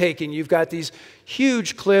breathtaking. You've got these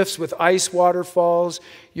huge cliffs with ice waterfalls.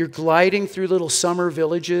 You're gliding through little summer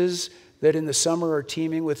villages that in the summer are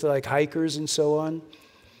teeming with like hikers and so on.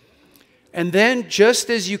 And then just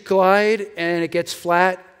as you glide and it gets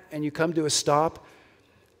flat and you come to a stop,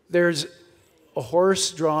 there's a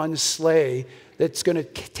horse-drawn sleigh that's going to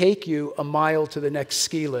take you a mile to the next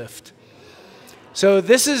ski lift. So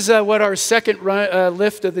this is what our second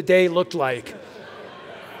lift of the day looked like.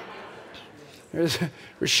 There's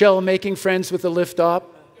Rochelle making friends with the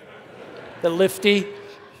lift-op, the lifty.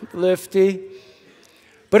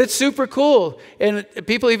 But it's super cool. And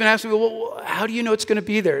people even ask me, well, how do you know it's going to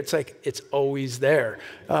be there? It's like, it's always there.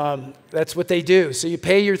 That's what they do. So you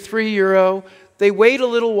pay your €3. They wait a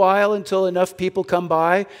little while until enough people come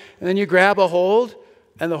by, and then you grab a hold,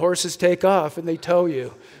 and the horses take off, and they tow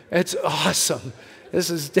you. It's awesome. This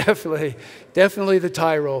is definitely the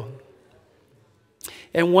Tyrol.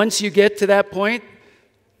 And once you get to that point,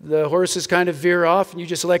 the horses kind of veer off, and you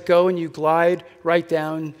just let go, and you glide right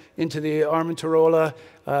down into the Armenterola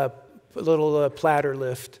little platter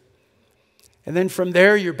lift. And then from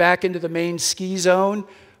there, you're back into the main ski zone,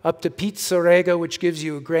 up to Pizzorega, which gives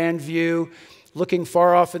you a grand view, looking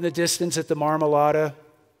far off in the distance at the Marmolada.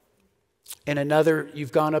 And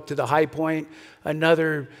you've gone up to the high point,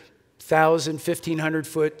 another 1,000, 1,500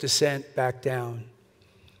 foot descent back down.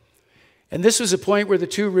 And this was a point where the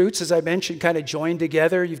two routes, as I mentioned, kind of joined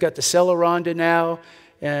together. You've got the Sella Ronda now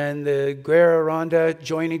and the Guerra Ronda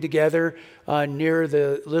joining together near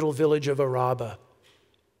the little village of Araba.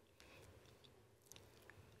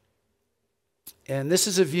 And this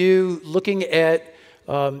is a view looking at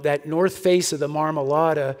that north face of the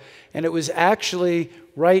Marmolada, and it was actually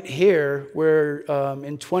right here where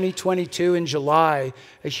in 2022 in July,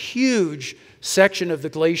 a huge section of the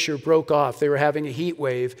glacier broke off. They were having a heat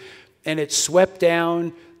wave, and it swept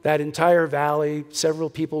down that entire valley. Several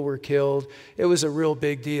people were killed. It was a real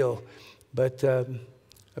big deal, but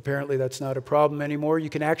apparently that's not a problem anymore. You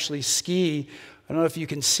can actually ski. I don't know if you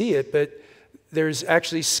can see it, but there's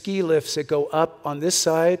actually ski lifts that go up on this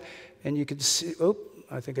side, and you can see, oh,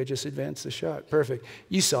 I think I just advanced the shot. Perfect.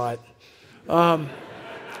 You saw it.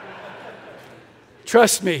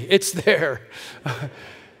 Trust me, it's there.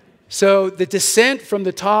 So the descent from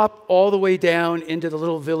the top all the way down into the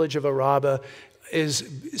little village of Araba is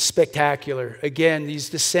spectacular. Again, these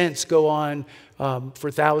descents go on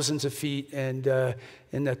for thousands of feet and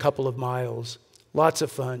in a couple of miles. Lots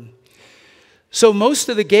of fun. So most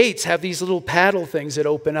of the gates have these little paddle things that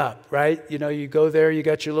open up, right? You know, you go there, you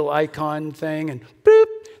got your little icon thing, and boop,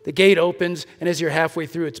 the gate opens, and as you're halfway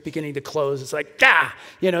through, it's beginning to close. It's like, gah!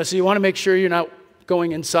 You know, so you want to make sure you're not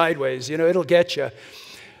going in sideways. You know, it'll get you.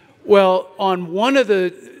 Well, on one of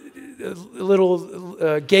the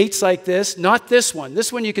little gates like this. Not this one.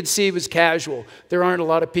 This one you can see was casual. There aren't a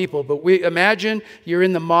lot of people. But we imagine you're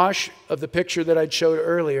in the mosh of the picture that I'd showed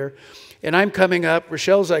earlier. And I'm coming up.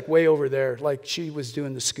 Rochelle's like way over there, like she was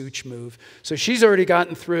doing the scooch move. So she's already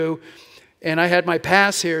gotten through. And I had my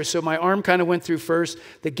pass here, so my arm kind of went through first.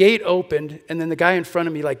 The gate opened, and then the guy in front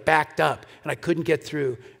of me like backed up, and I couldn't get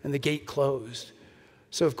through, and the gate closed.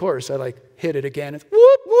 So of course I like hit it again. It's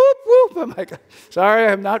whoop, whoop, whoop. I'm like, sorry,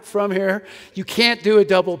 I'm not from here. You can't do a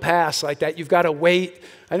double pass like that. You've got to wait.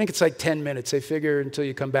 I think it's like 10 minutes. They figure until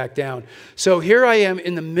you come back down. So here I am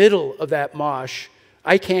in the middle of that mosh.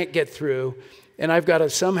 I can't get through, and I've got to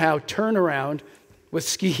somehow turn around with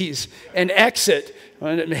skis and exit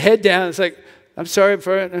and head down. It's like, I'm sorry,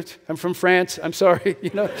 I'm from France. I'm sorry, you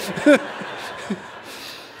know.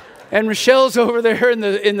 And Rochelle's over there in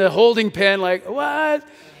the holding pen, like, what?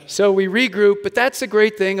 So we regroup. But that's the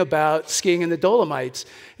great thing about skiing in the Dolomites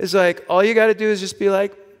is like all you got to do is just be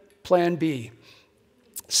like, plan B.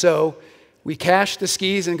 So we cash the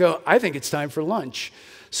skis and go, I think it's time for lunch.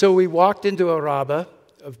 So we walked into Araba,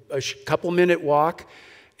 a couple-minute walk,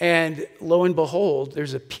 and lo and behold,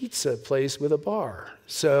 there's a pizza place with a bar.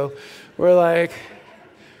 So we're like,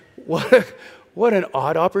 what an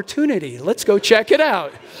odd opportunity. Let's go check it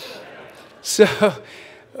out. So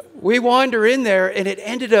we wander in there, and it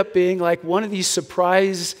ended up being like one of these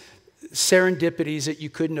surprise serendipities that you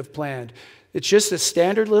couldn't have planned. It's just a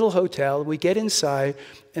standard little hotel. We get inside,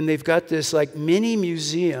 and they've got this like mini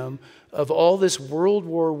museum of all this World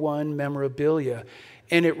War I memorabilia.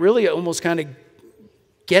 And it really almost kind of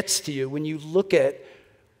gets to you when you look at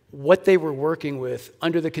what they were working with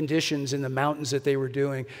under the conditions in the mountains that they were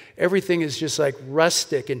doing. Everything is just like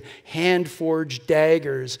rustic and hand-forged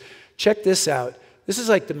daggers. Check this out. This is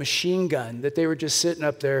like the machine gun that they were just sitting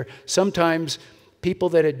up there. Sometimes people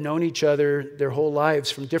that had known each other their whole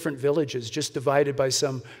lives from different villages, just divided by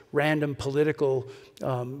some random political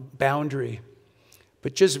boundary.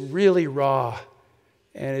 But just really raw.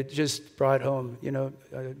 And it just brought home, you know,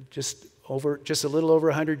 just a little over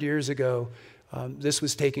 100 years ago, this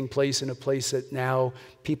was taking place in a place that now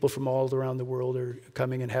people from all around the world are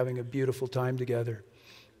coming and having a beautiful time together.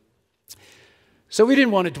 So we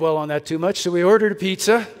didn't want to dwell on that too much, so we ordered a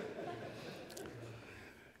pizza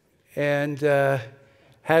and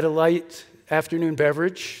had a light afternoon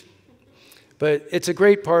beverage. But it's a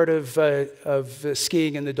great part of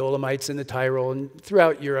skiing in the Dolomites and the Tyrol and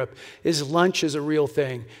throughout Europe is lunch is a real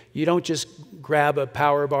thing. You don't just grab a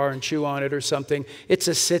power bar and chew on it or something. It's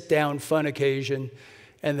a sit-down, fun occasion.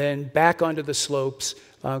 And then back onto the slopes,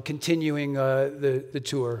 continuing the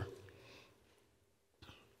tour.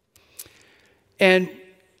 And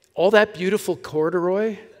all that beautiful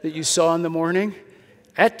corduroy that you saw in the morning,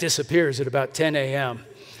 that disappears at about 10 a.m.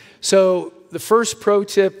 So the first pro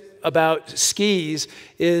tip about skis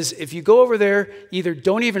is if you go over there, either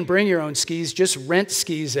don't even bring your own skis, just rent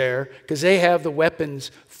skis there because they have the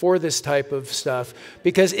weapons for this type of stuff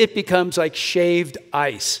because it becomes like shaved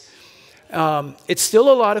ice. It's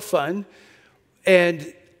still a lot of fun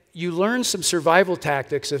and you learn some survival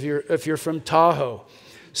tactics if you're from Tahoe.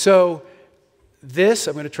 So this,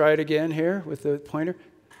 I'm going to try it again here with the pointer.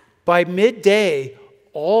 By midday,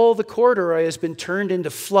 all the corduroy has been turned into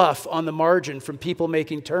fluff on the margin from people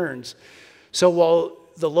making turns. So while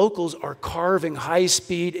the locals are carving high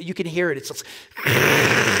speed, you can hear it.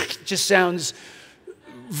 It just sounds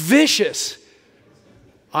vicious.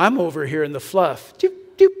 I'm over here in the fluff. Doop,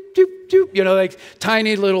 doop, doop, doop. You know, like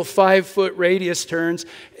tiny little 5-foot radius turns.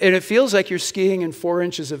 And it feels like you're skiing in 4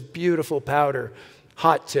 inches of beautiful powder.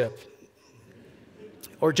 Hot tip.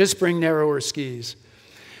 Or just bring narrower skis.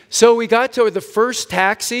 So we got to the first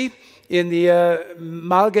taxi in the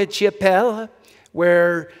Malga-Chapelle,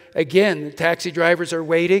 where, again, the taxi drivers are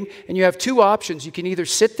waiting. And you have two options. You can either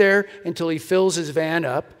sit there until he fills his van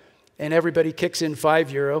up, and everybody kicks in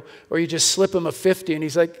 €5, or you just slip him a 50, and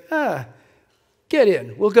he's like, get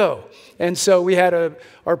in, we'll go. And so we had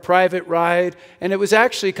our private ride, and it was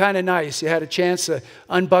actually kind of nice. You had a chance to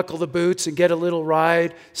unbuckle the boots and get a little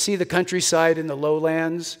ride, see the countryside in the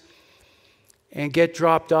lowlands, and get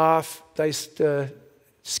dropped off, nice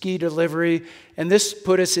ski delivery. And this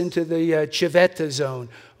put us into the Civetta zone,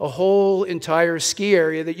 a whole entire ski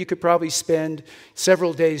area that you could probably spend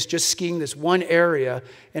several days just skiing this one area,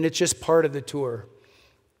 and it's just part of the tour.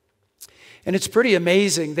 And it's pretty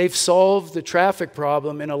amazing. They've solved the traffic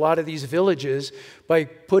problem in a lot of these villages by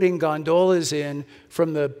putting gondolas in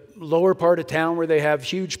from the lower part of town where they have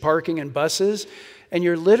huge parking and buses, and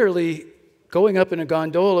you're literally going up in a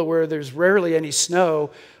gondola where there's rarely any snow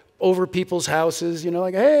over people's houses, you know,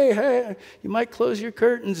 like, hey, you might close your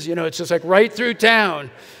curtains. You know, it's just like right through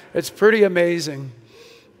town. It's pretty amazing.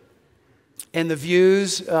 And the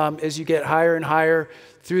views, as you get higher and higher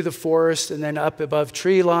through the forest and then up above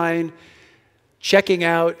tree line, checking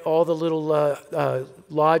out all the little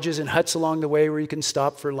lodges and huts along the way where you can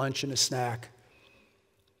stop for lunch and a snack.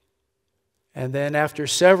 And then after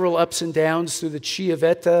several ups and downs through the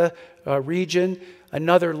Chiavetta region,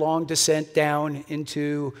 another long descent down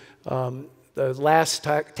into the last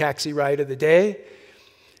taxi ride of the day.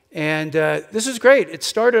 And this is great. It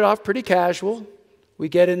started off pretty casual. We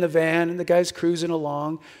get in the van and the guy's cruising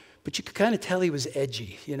along, but you could kind of tell he was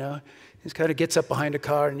edgy, you know. He kind of gets up behind a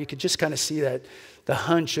car and you could just kind of see that the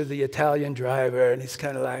hunch of the Italian driver, and he's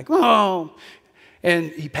kind of like, whoa.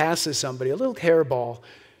 And he passes somebody, a little hairball.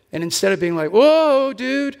 And instead of being like, whoa,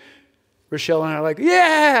 dude, Rochelle and I are like,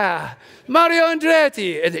 yeah, Mario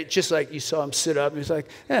Andretti. And it just like, you saw him sit up and he's like,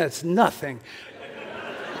 yeah, it's nothing.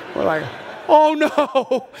 We're like, oh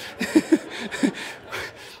no.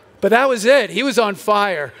 But that was it. He was on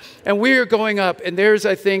fire. And we were going up, and there's,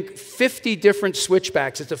 I think, 50 different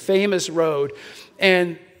switchbacks. It's a famous road.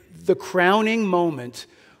 And the crowning moment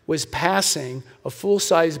was passing a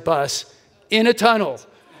full-size bus in a tunnel.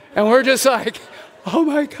 And we're just like, oh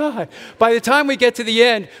my God. By the time we get to the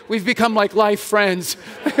end, we've become like life friends.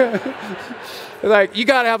 Like, you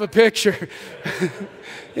got to have a picture.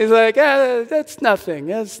 He's like, that's nothing.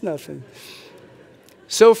 That's nothing.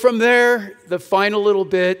 So from there, the final little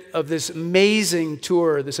bit of this amazing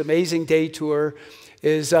tour, this amazing day tour,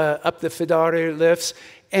 is up the Fidare lifts.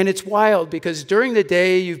 And it's wild because during the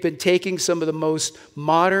day, you've been taking some of the most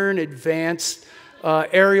modern, advanced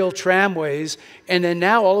aerial tramways. And then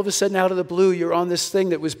now, all of a sudden, out of the blue, you're on this thing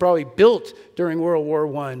that was probably built during World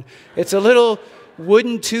War I. It's a little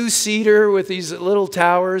wooden two-seater with these little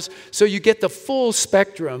towers. So you get the full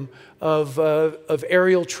spectrum of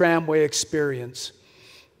aerial tramway experience.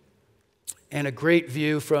 And a great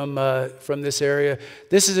view from this area.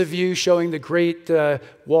 This is a view showing the great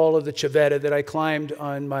wall of the Chiavetta that I climbed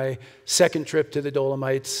on my second trip to the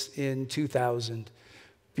Dolomites in 2000.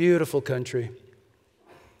 Beautiful country.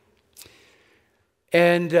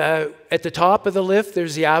 And at the top of the lift,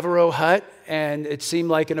 there's the Avaro hut, and it seemed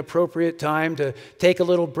like an appropriate time to take a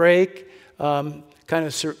little break. Kind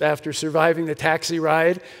of after surviving the taxi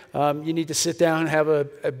ride, you need to sit down and have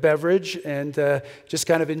a beverage and just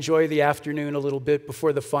kind of enjoy the afternoon a little bit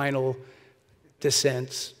before the final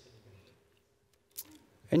descents.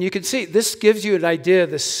 And you can see, this gives you an idea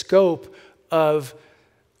of the scope of,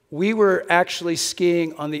 we were actually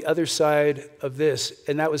skiing on the other side of this,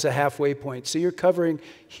 and that was a halfway point. So you're covering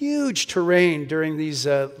huge terrain during these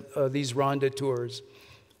Ronda tours.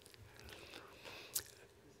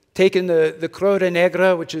 Taken the Croda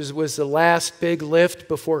Negra, which was the last big lift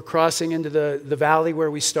before crossing into the valley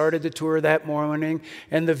where we started the tour that morning.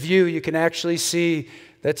 And the view, you can actually see,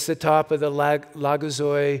 that's the top of the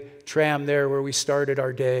Lagozoi tram there where we started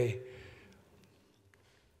our day.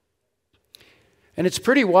 And it's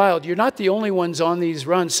pretty wild. You're not the only ones on these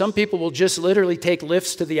runs. Some people will just literally take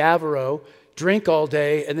lifts to the Avaro, drink all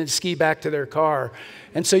day, and then ski back to their car.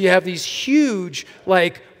 And so you have these huge,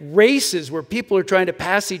 like, races where people are trying to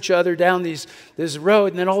pass each other down this road,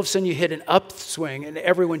 and then all of a sudden you hit an upswing, and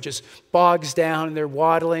everyone just bogs down, and they're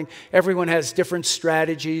waddling. Everyone has different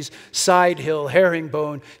strategies: side hill,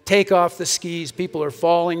 herringbone, take off the skis. People are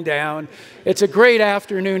falling down. It's a great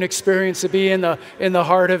afternoon experience to be in the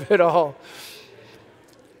heart of it all.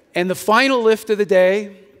 And the final lift of the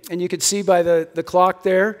day, and you can see by the clock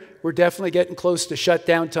there, we're definitely getting close to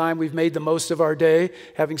shutdown time. We've made the most of our day,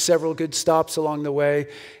 having several good stops along the way.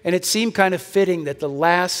 And it seemed kind of fitting that the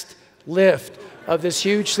last lift of this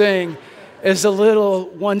huge thing is a little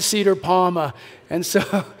one-seater Palma. And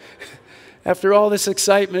so after all this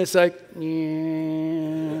excitement, it's like,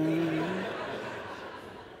 yeah.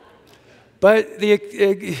 But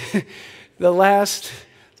the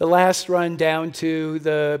last run down to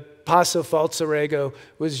the Passo Falzarego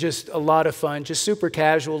was just a lot of fun, just super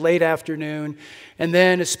casual, late afternoon. And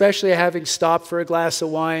then, especially having stopped for a glass of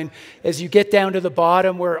wine, as you get down to the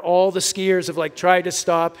bottom where all the skiers have like tried to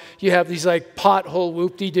stop, you have these like pothole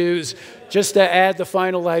whoop-de-doos just to add the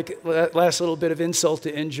final like last little bit of insult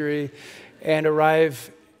to injury, and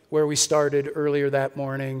arrive where we started earlier that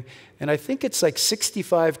morning. And I think it's like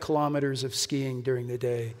 65 kilometers of skiing during the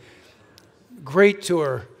day. Great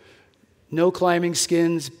tour. No climbing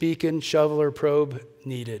skins, beacon, shovel, or probe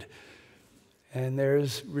needed. And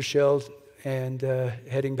there's Rochelle and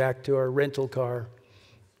heading back to our rental car.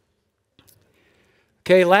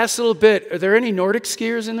 Okay, last little bit. Are there any Nordic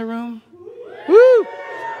skiers in the room? Woo!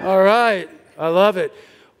 All right. I love it.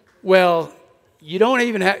 Well, you don't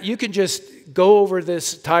even have, you can just go over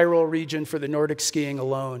this Tyrol region for the Nordic skiing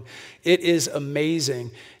alone. It is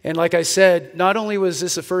amazing. And like I said, not only was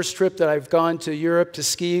this the first trip that I've gone to Europe to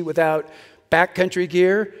ski without backcountry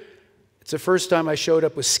gear, it's the first time I showed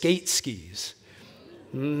up with skate skis.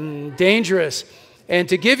 Dangerous. And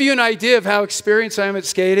to give you an idea of how experienced I am at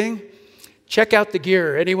skating, check out the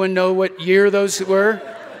gear. Anyone know what year those were?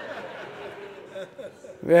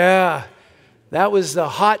 Yeah, that was the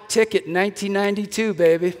hot ticket in 1992,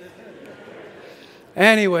 baby.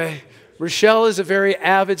 Anyway, Rochelle is a very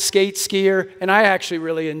avid skate skier, and I actually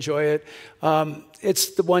really enjoy it.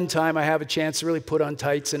 It's the one time I have a chance to really put on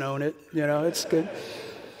tights and own it. You know, it's good.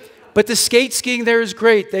 But the skate skiing there is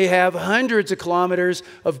great. They have hundreds of kilometers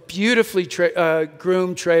of beautifully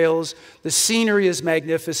groomed trails. The scenery is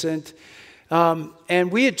magnificent.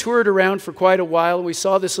 And we had toured around for quite a while. We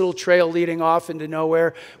saw this little trail leading off into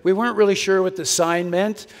nowhere. We weren't really sure what the sign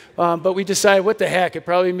meant, but we decided, what the heck, it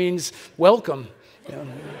probably means welcome.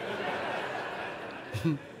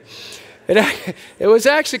 It was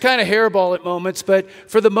actually kind of hairball at moments, but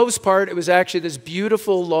for the most part, it was actually this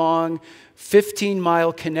beautiful, long,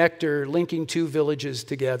 15-mile connector linking two villages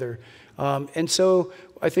together. And so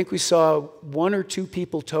I think we saw 1 or 2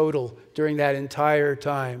 people total during that entire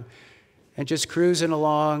time. And just cruising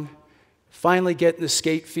along, finally getting the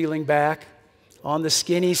skate feeling back on the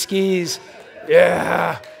skinny skis.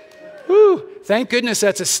 Yeah. Woo. Thank goodness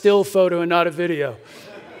that's a still photo and not a video.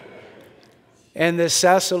 And the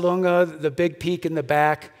Sassalunga, the big peak in the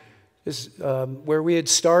back, is, where we had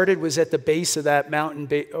started was at the base of that mountain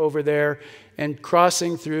over there, and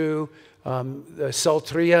crossing through the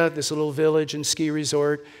Saltria, this little village and ski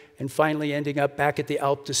resort, and finally ending up back at the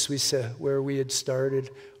Alpe de Suisse, where we had started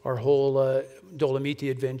our whole Dolomiti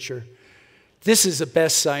adventure. This is the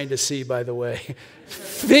best sign to see, by the way.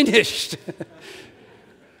 Finished.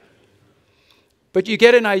 But you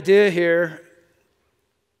get an idea here.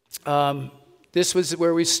 This was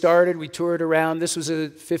where we started. We toured around. This was a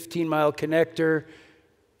 15-mile connector.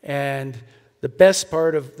 And the best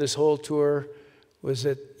part of this whole tour was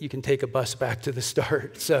that you can take a bus back to the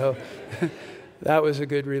start. So that was a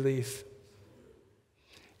good relief.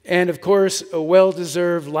 And of course, a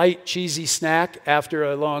well-deserved light, cheesy snack after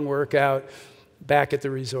a long workout back at the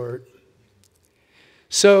resort.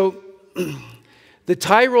 So the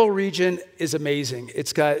Tyrol region is amazing.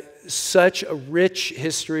 It's got such a rich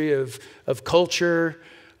history of culture,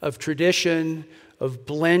 of tradition, of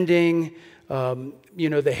blending. You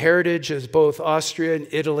know, the heritage is both Austria and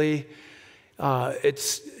Italy.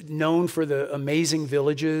 It's known for the amazing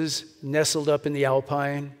villages nestled up in the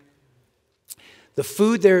Alpine. The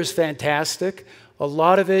food there is fantastic. A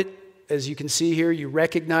lot of it, as you can see here, you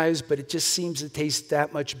recognize, but it just seems to taste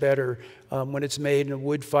that much better when it's made in a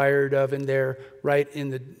wood-fired oven there, right in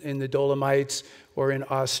the Dolomites or in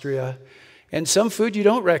Austria. And some food you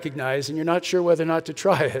don't recognize, and you're not sure whether or not to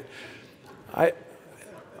try it.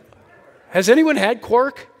 Has anyone had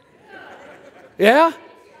quark? Yeah?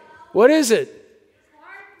 What is it?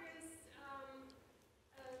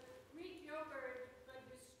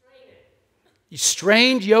 You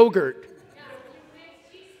strained yogurt. Yeah, you make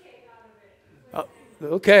cheesecake out of it.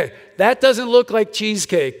 Okay, that doesn't look like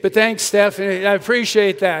cheesecake, but thanks, Stephanie. I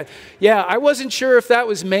appreciate that. Yeah, I wasn't sure if that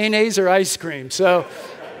was mayonnaise or ice cream, so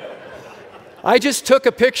I just took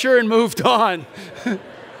a picture and moved on.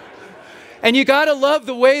 And you gotta love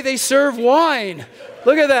the way they serve wine.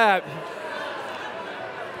 Look at that.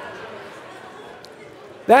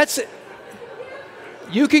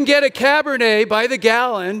 You can get a Cabernet by the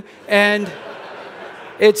gallon, and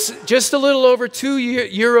it's just a little over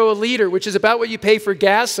 €2 a liter, which is about what you pay for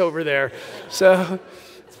gas over there. So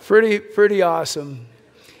pretty awesome.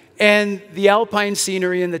 And the alpine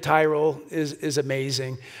scenery in the Tyrol is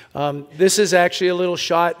amazing. This is actually a little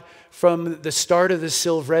shot from the start of the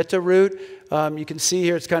Silvretta route. You can see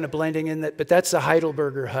here it's kind of blending in, but that's the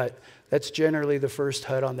Heidelberger hut. That's generally the first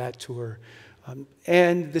hut on that tour.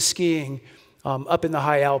 And the skiing up in the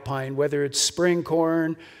high alpine, whether it's spring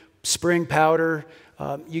corn, spring powder,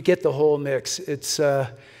 you get the whole mix. It's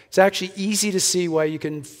actually easy to see why you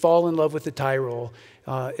can fall in love with the Tyrol.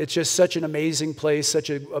 It's just such an amazing place, such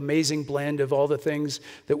an amazing blend of all the things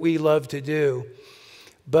that we love to do.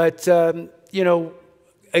 But, you know,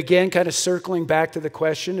 again, kind of circling back to the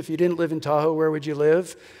question, if you didn't live in Tahoe, where would you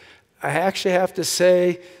live? I actually have to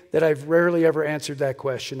say that I've rarely ever answered that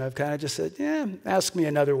question. I've kind of just said, yeah, ask me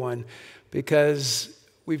another one, because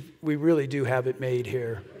we really do have it made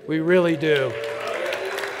here. We really do.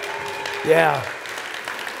 Yeah.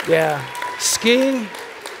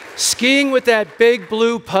 Skiing with that big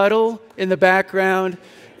blue puddle in the background,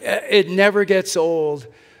 it never gets old.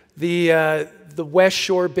 The West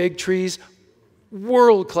Shore big trees,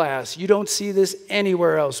 world class. You don't see this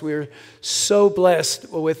anywhere else. We're so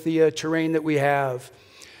blessed with the terrain that we have.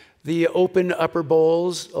 The open upper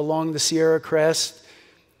bowls along the Sierra Crest,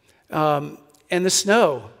 and the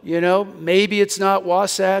snow. You know, maybe it's not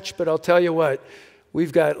Wasatch, but I'll tell you what,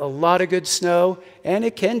 we've got a lot of good snow, and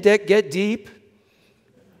it can get deep,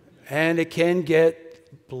 and it can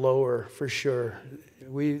get blower for sure.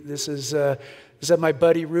 This is my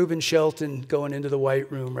buddy Reuben Shelton going into the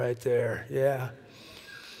White Room right there. Yeah.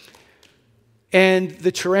 And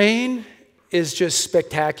the terrain is just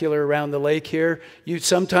spectacular around the lake here.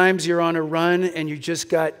 Sometimes you're on a run and you just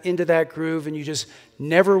got into that groove and you just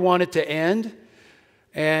never want it to end.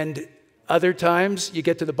 And other times you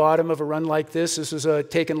get to the bottom of a run like this. This was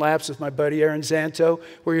taking laps with my buddy Aaron Zanto,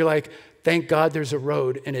 where you're like, thank God there's a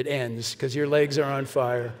road and it ends because your legs are on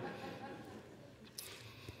fire.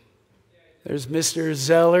 There's Mr.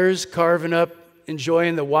 Zellers carving up,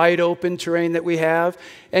 enjoying the wide open terrain that we have.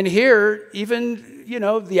 And here, even, you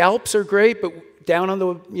know, the Alps are great, but down on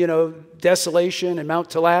the, you know, Desolation and Mount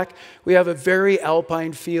Talac, we have a very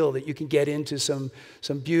alpine feel that you can get into some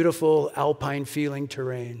beautiful alpine feeling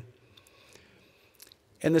terrain.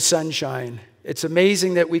 And the sunshine. It's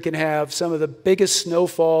amazing that we can have some of the biggest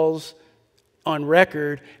snowfalls on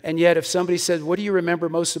record, and yet if somebody said, what do you remember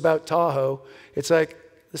most about Tahoe? It's like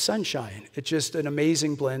the sunshine. It's just an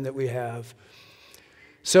amazing blend that we have.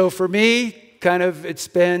 So for me, kind of, it's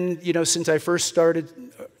been, you know, since I first started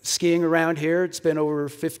skiing around here, it's been over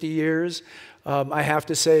 50 years. I have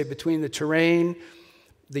to say, between the terrain,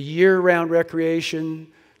 the year-round recreation,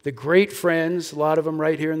 the great friends, a lot of them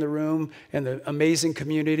right here in the room, and the amazing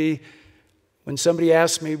community. When somebody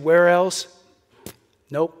asks me, where else?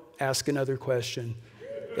 Nope, ask another question.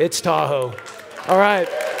 It's Tahoe. All right.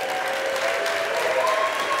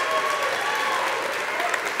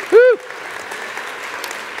 Woo!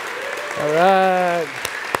 All right.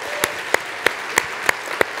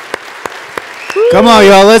 Come on,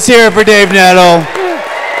 y'all. Let's hear it for Dave Nettle.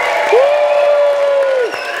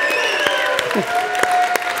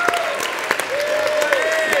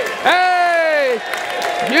 Hey,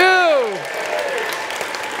 you.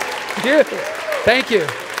 Thank you.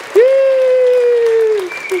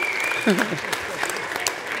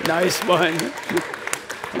 Nice one.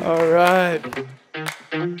 All right.